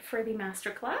did for the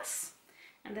masterclass,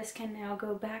 and this can now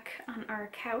go back on our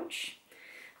couch.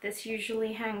 This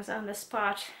usually hangs on the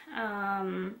spot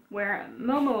where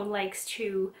Momo likes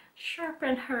to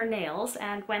sharpen her nails,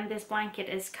 and when this blanket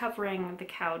is covering the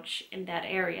couch in that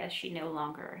area, she no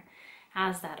longer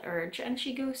has that urge and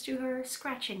she goes to her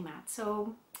scratching mat.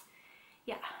 So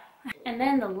yeah. And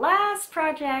then the last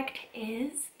project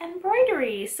is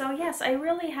embroidery. So yes, I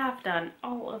really have done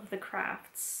all of the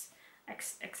crafts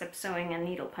except sewing and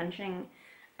needle punching.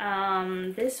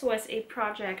 This was a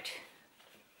project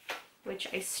which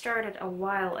I started a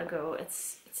while ago.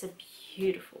 It's a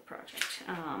beautiful project.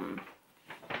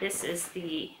 This is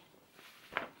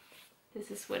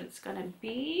what it's gonna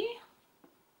be.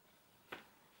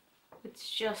 It's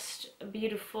just a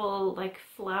beautiful like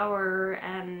flower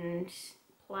and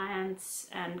plants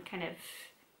and kind of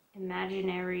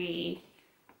imaginary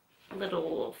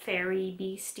little fairy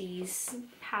beasties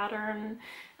pattern.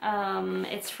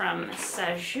 It's from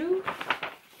Sajou,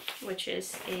 which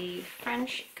is a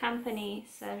French company,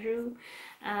 Sajou.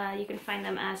 You can find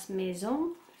them as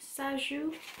Maison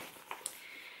Sajou.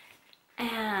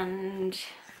 And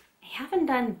I haven't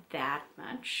done that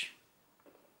much,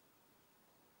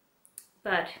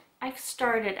 but I've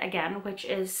started again, which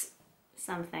is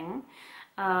something.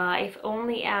 I've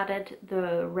only added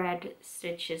the red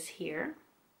stitches here,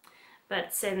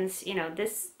 but since, you know,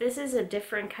 this is a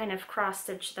different kind of cross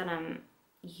stitch than I'm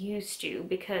used to,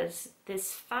 because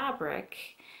this fabric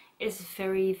is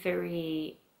very,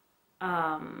 very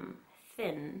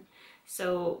thin,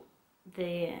 so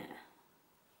the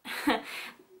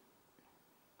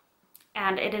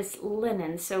and it is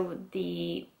linen, so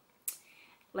the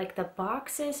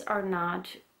boxes are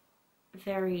not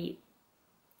very,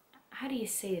 how do you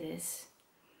say this?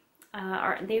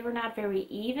 They were not very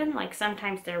even. Like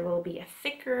sometimes there will be a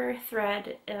thicker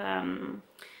thread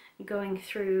going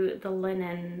through the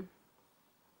linen,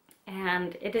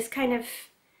 and it is kind of,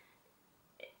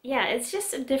 yeah, it's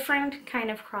just a different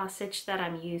kind of cross stitch that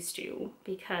I'm used to,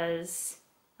 because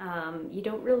you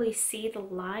don't really see the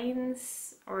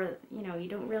lines, or you know, you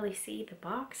don't really see the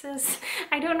boxes.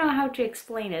 I don't know how to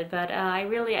explain it, but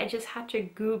I just had to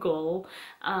Google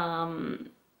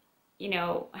you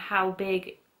know, how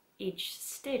big each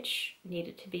stitch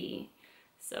needed to be.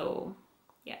 So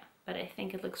yeah, but I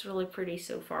think it looks really pretty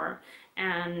so far.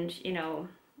 And you know,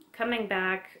 coming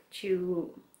back to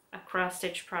a cross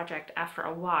stitch project after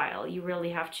a while, you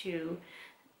really have to,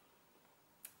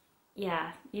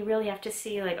 yeah, you really have to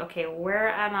see like, okay, where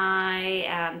am I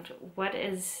and what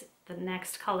is the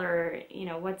next color, you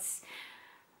know, what's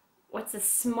the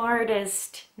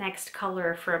smartest next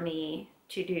color for me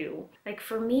to do. Like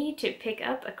for me to pick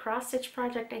up a cross stitch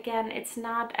project again, it's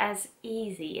not as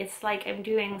easy. It's like I'm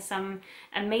doing some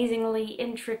amazingly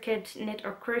intricate knit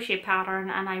or crochet pattern,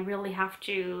 and I really have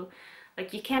to,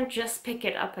 like, you can't just pick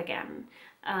it up again.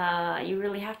 You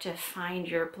really have to find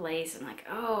your place and like,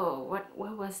 oh,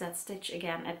 what was that stitch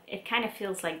again? It kind of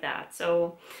feels like that.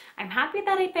 So I'm happy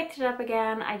that I picked it up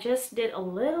again. I just did a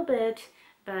little bit.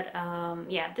 But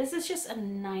yeah, this is just a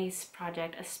nice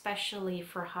project, especially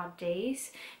for hot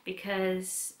days,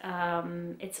 because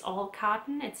it's all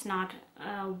cotton, it's not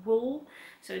wool,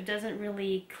 so it doesn't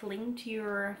really cling to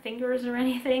your fingers or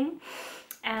anything,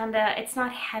 and it's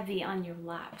not heavy on your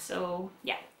lap. So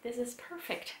yeah, this is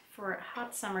perfect for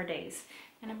hot summer days.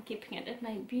 And I'm keeping it in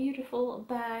my beautiful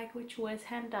bag, which was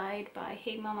hand dyed by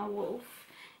Hey Mama Wolf,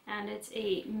 and it's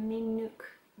a Minook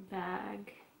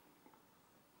bag.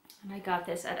 And I got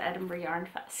this at Edinburgh Yarn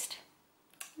Fest.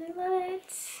 I love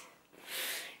it.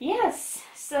 Yes,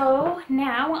 so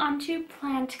now onto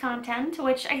plant content,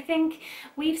 which I think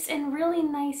weaves in really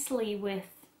nicely with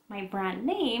my brand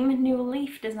name, New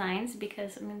Leaf Designs,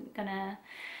 because I'm gonna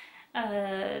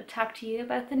talk to you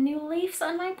about the new leaves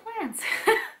on my plants.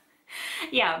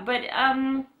 Yeah, but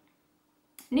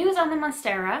news on the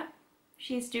Monstera.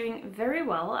 She's doing very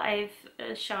well. I've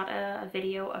shot a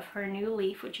video of her new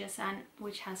leaf, which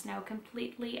has now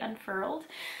completely unfurled.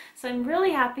 So I'm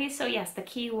really happy. So yes, the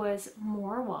key was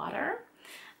more water,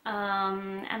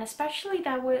 and especially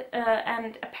that was,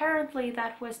 and apparently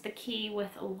that was the key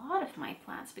with a lot of my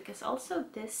plants, because also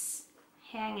this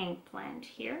hanging plant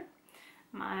here,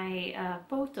 my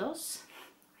pothos.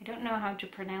 I don't know how to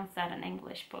pronounce that in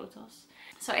English, pothos.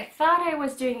 So I thought I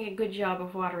was doing a good job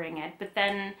of watering it, but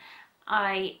then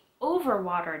I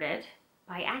overwatered it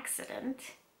by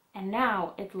accident, and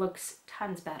now it looks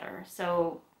tons better.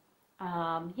 So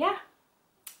yeah,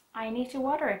 I need to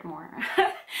water it more.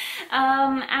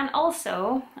 And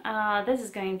also, this is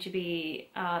going to be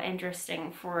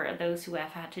interesting for those who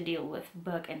have had to deal with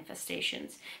bug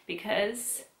infestations,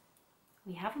 because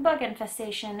we have a bug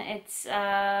infestation. It's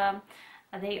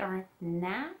they are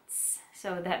gnats,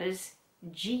 so that is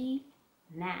G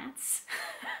gnats.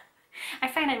 I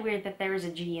find it weird that there is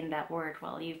a G in that word.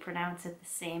 Well, you pronounce it the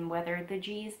same whether the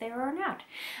G is there or not.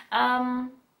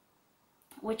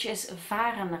 which is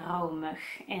varenraumig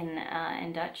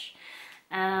in Dutch.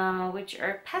 Which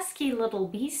are pesky little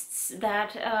beasts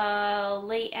that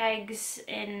lay eggs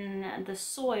in the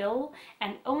soil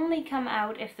and only come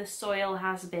out if the soil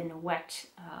has been wet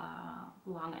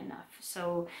long enough.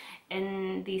 So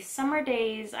in these summer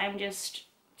days, I'm just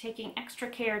taking extra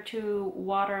care to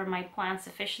water my plants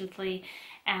efficiently,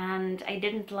 and I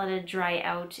didn't let it dry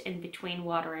out in between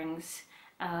waterings,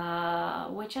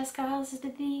 which has caused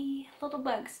the little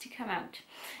bugs to come out.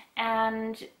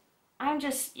 And I'm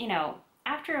just, you know,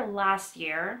 after last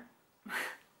year's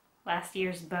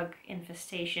bug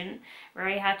infestation, where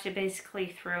I had to basically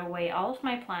throw away all of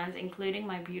my plants, including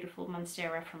my beautiful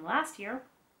Monstera from last year,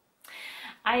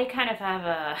 I kind of have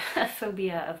a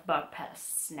phobia of bug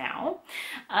pests now.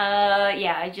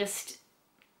 Yeah,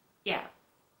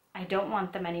 I don't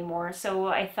want them anymore. So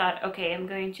I thought, okay, I'm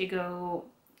going to go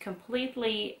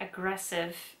completely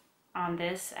aggressive on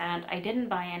this, and I didn't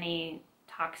buy any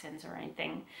toxins or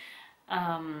anything.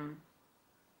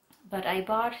 But I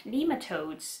bought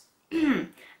nematodes,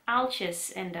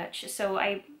 aaltjes in Dutch. So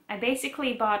I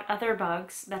basically bought other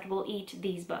bugs that will eat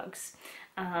these bugs.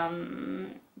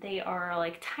 They are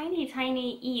like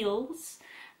tiny eels,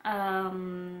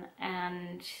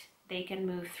 and they can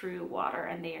move through water,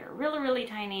 and they are really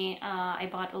tiny. I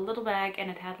bought a little bag and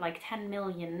it had like 10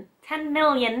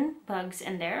 million bugs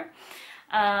in there.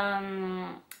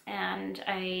 And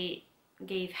I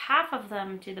gave half of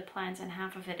them to the plants and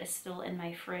half of it is still in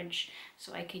my fridge,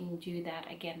 so I can do that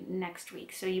again next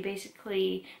week. So you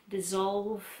basically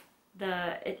dissolve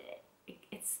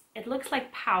it looks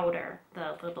like powder,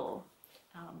 the little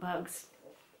bugs,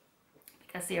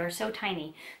 because they are so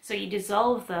tiny. So you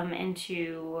dissolve them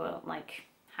into like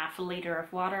half a liter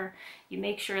of water. You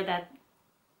make sure that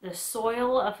the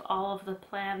soil of all of the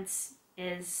plants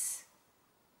is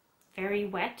very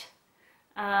wet,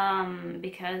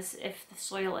 because if the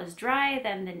soil is dry,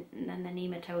 then the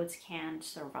nematodes can't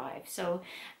survive. So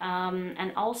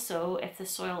and also if the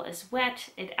soil is wet,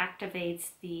 it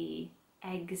activates the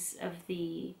eggs of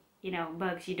the, you know,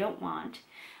 bugs you don't want.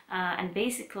 And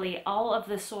basically all of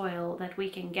the soil that we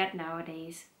can get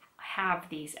nowadays have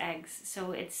these eggs.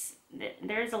 So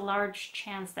there's a large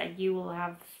chance that you will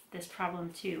have this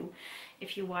problem too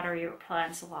if you water your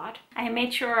plants a lot. I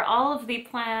made sure all of the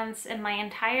plants in my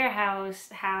entire house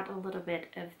had a little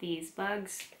bit of these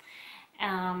bugs.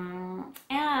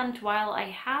 And while I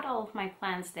had all of my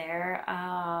plants there,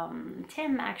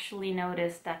 Tim actually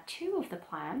noticed that 2 of the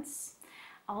plants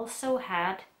also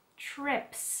had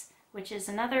trips, which is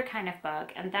another kind of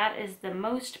bug, and that is the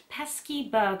most pesky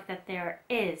bug that there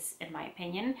is, in my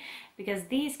opinion, because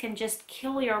these can just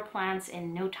kill your plants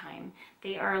in no time.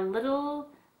 They are little,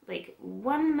 like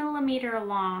 1 millimeter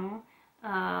long,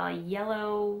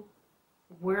 yellow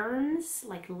worms,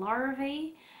 like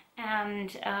larvae, and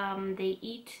they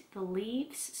eat the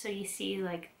leaves. So you see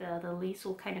like the leaves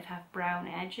will kind of have brown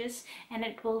edges, and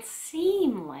it will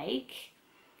seem like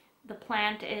the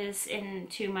plant is in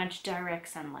too much direct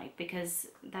sunlight, because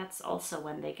that's also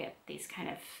when they get these kind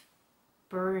of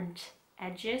burnt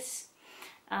edges.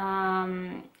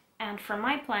 And for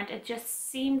my plant, it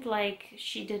just seemed like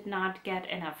she did not get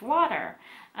enough water.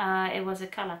 It was a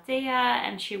calathea,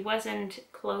 and she wasn't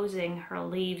closing her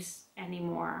leaves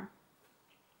anymore,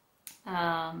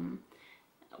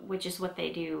 which is what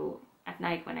they do at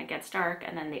night when it gets dark,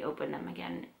 and then they open them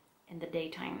again in the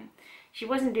daytime. She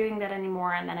wasn't doing that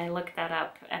anymore, and then I looked that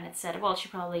up and it said, well, she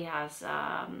probably has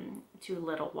too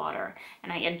little water.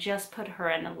 And I had just put her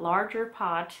in a larger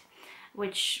pot,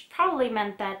 which probably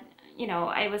meant that, you know,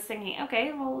 I was thinking,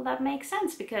 okay, well, that makes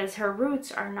sense, because her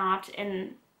roots are not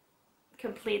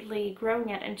completely grown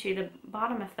yet into the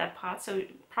bottom of that pot, so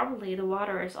probably the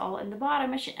water is all in the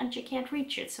bottom, and she can't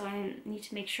reach it. So I need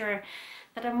to make sure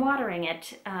that I'm watering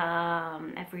it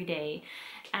every day,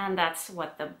 and that's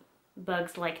what the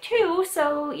bugs like too.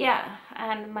 So yeah,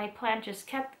 and my plant just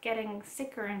kept getting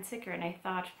sicker and sicker, and I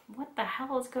thought, what the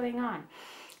hell is going on?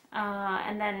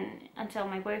 And then until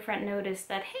my boyfriend noticed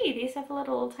that, hey, these have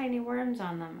little tiny worms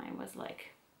on them, I was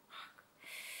like,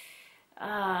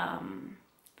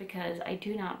 because I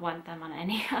do not want them on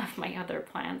any of my other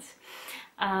plants.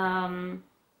 But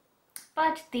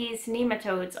these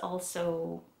nematodes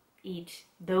also eat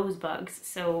those bugs,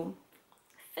 so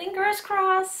fingers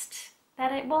crossed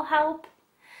that it will help.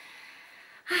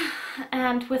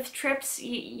 And with trips,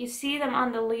 you see them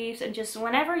on the leaves, and just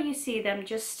whenever you see them,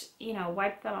 just, you know,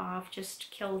 wipe them off,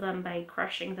 just kill them by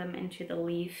crushing them into the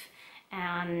leaf,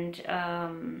 and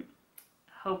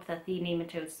hope that the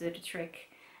nematodes do the trick.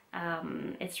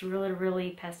 It's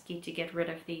really pesky to get rid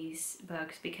of these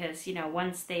bugs, because, you know,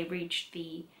 once they reach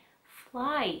the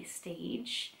fly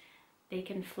stage, they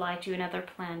can fly to another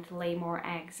plant, lay more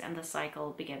eggs, and the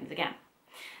cycle begins again.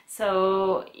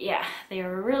 So yeah, they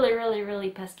are really, really, really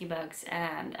pesky bugs,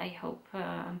 and I hope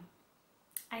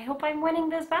I'm winning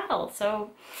this battle.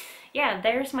 So yeah,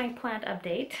 there's my plant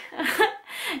update.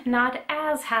 Not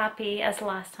as happy as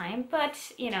last time,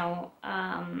 but you know,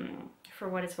 for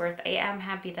what it's worth, I am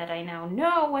happy that I now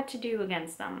know what to do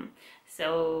against them.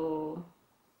 So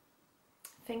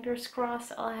fingers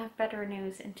crossed I'll have better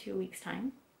news in 2 weeks'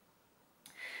 time.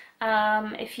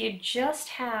 If you just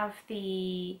have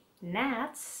the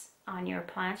gnats on your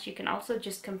plants, you can also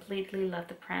just completely let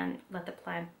the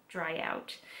plant dry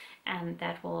out, and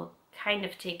that will kind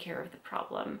of take care of the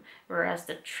problem, whereas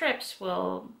the trips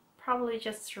will probably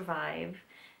just survive.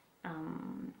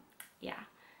 Yeah,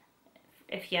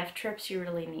 if you have trips, you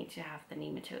really need to have the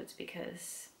nematodes,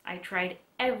 because I tried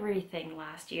everything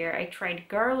last year. I tried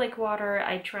garlic water,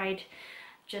 I tried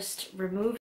just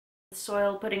removing the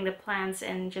soil, putting the plants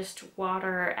in just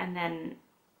water, and then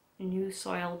new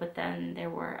soil, but then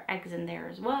there were eggs in there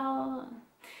as well,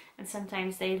 and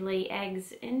sometimes they lay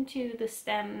eggs into the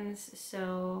stems,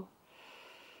 so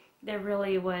there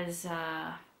really was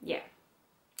yeah.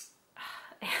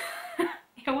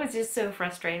 It was just so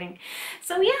frustrating.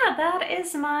 So yeah, that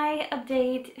is my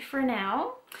update for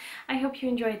now. I hope you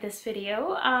enjoyed this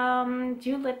video.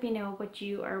 Do let me know what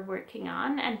you are working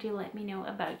on, and do let me know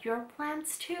about your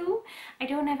plants too. I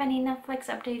don't have any Netflix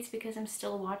updates because I'm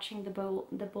still watching the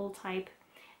bull type,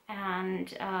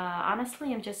 and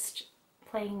honestly I'm just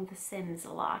playing The Sims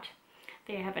a lot.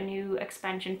 They have a new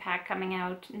expansion pack coming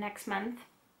out next month,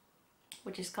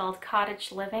 which is called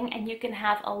Cottage Living, and you can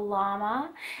have a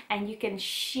llama, and you can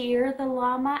shear the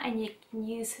llama, and you can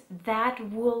use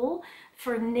that wool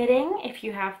for knitting if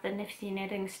you have the nifty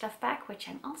knitting stuff back, which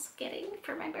I'm also getting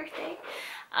for my birthday.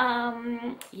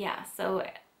 Yeah, so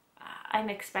I'm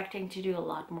expecting to do a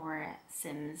lot more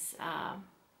Sims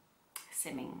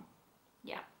simming.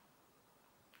 Yeah.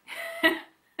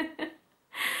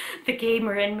 The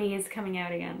gamer in me is coming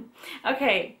out again.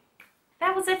 Okay.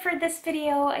 That was it for this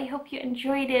video. I hope you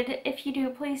enjoyed it. If you do,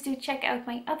 please do check out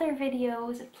my other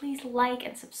videos. Please like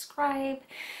and subscribe.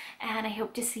 And I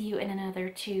hope to see you in another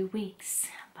 2 weeks.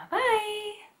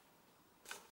 Bye-bye!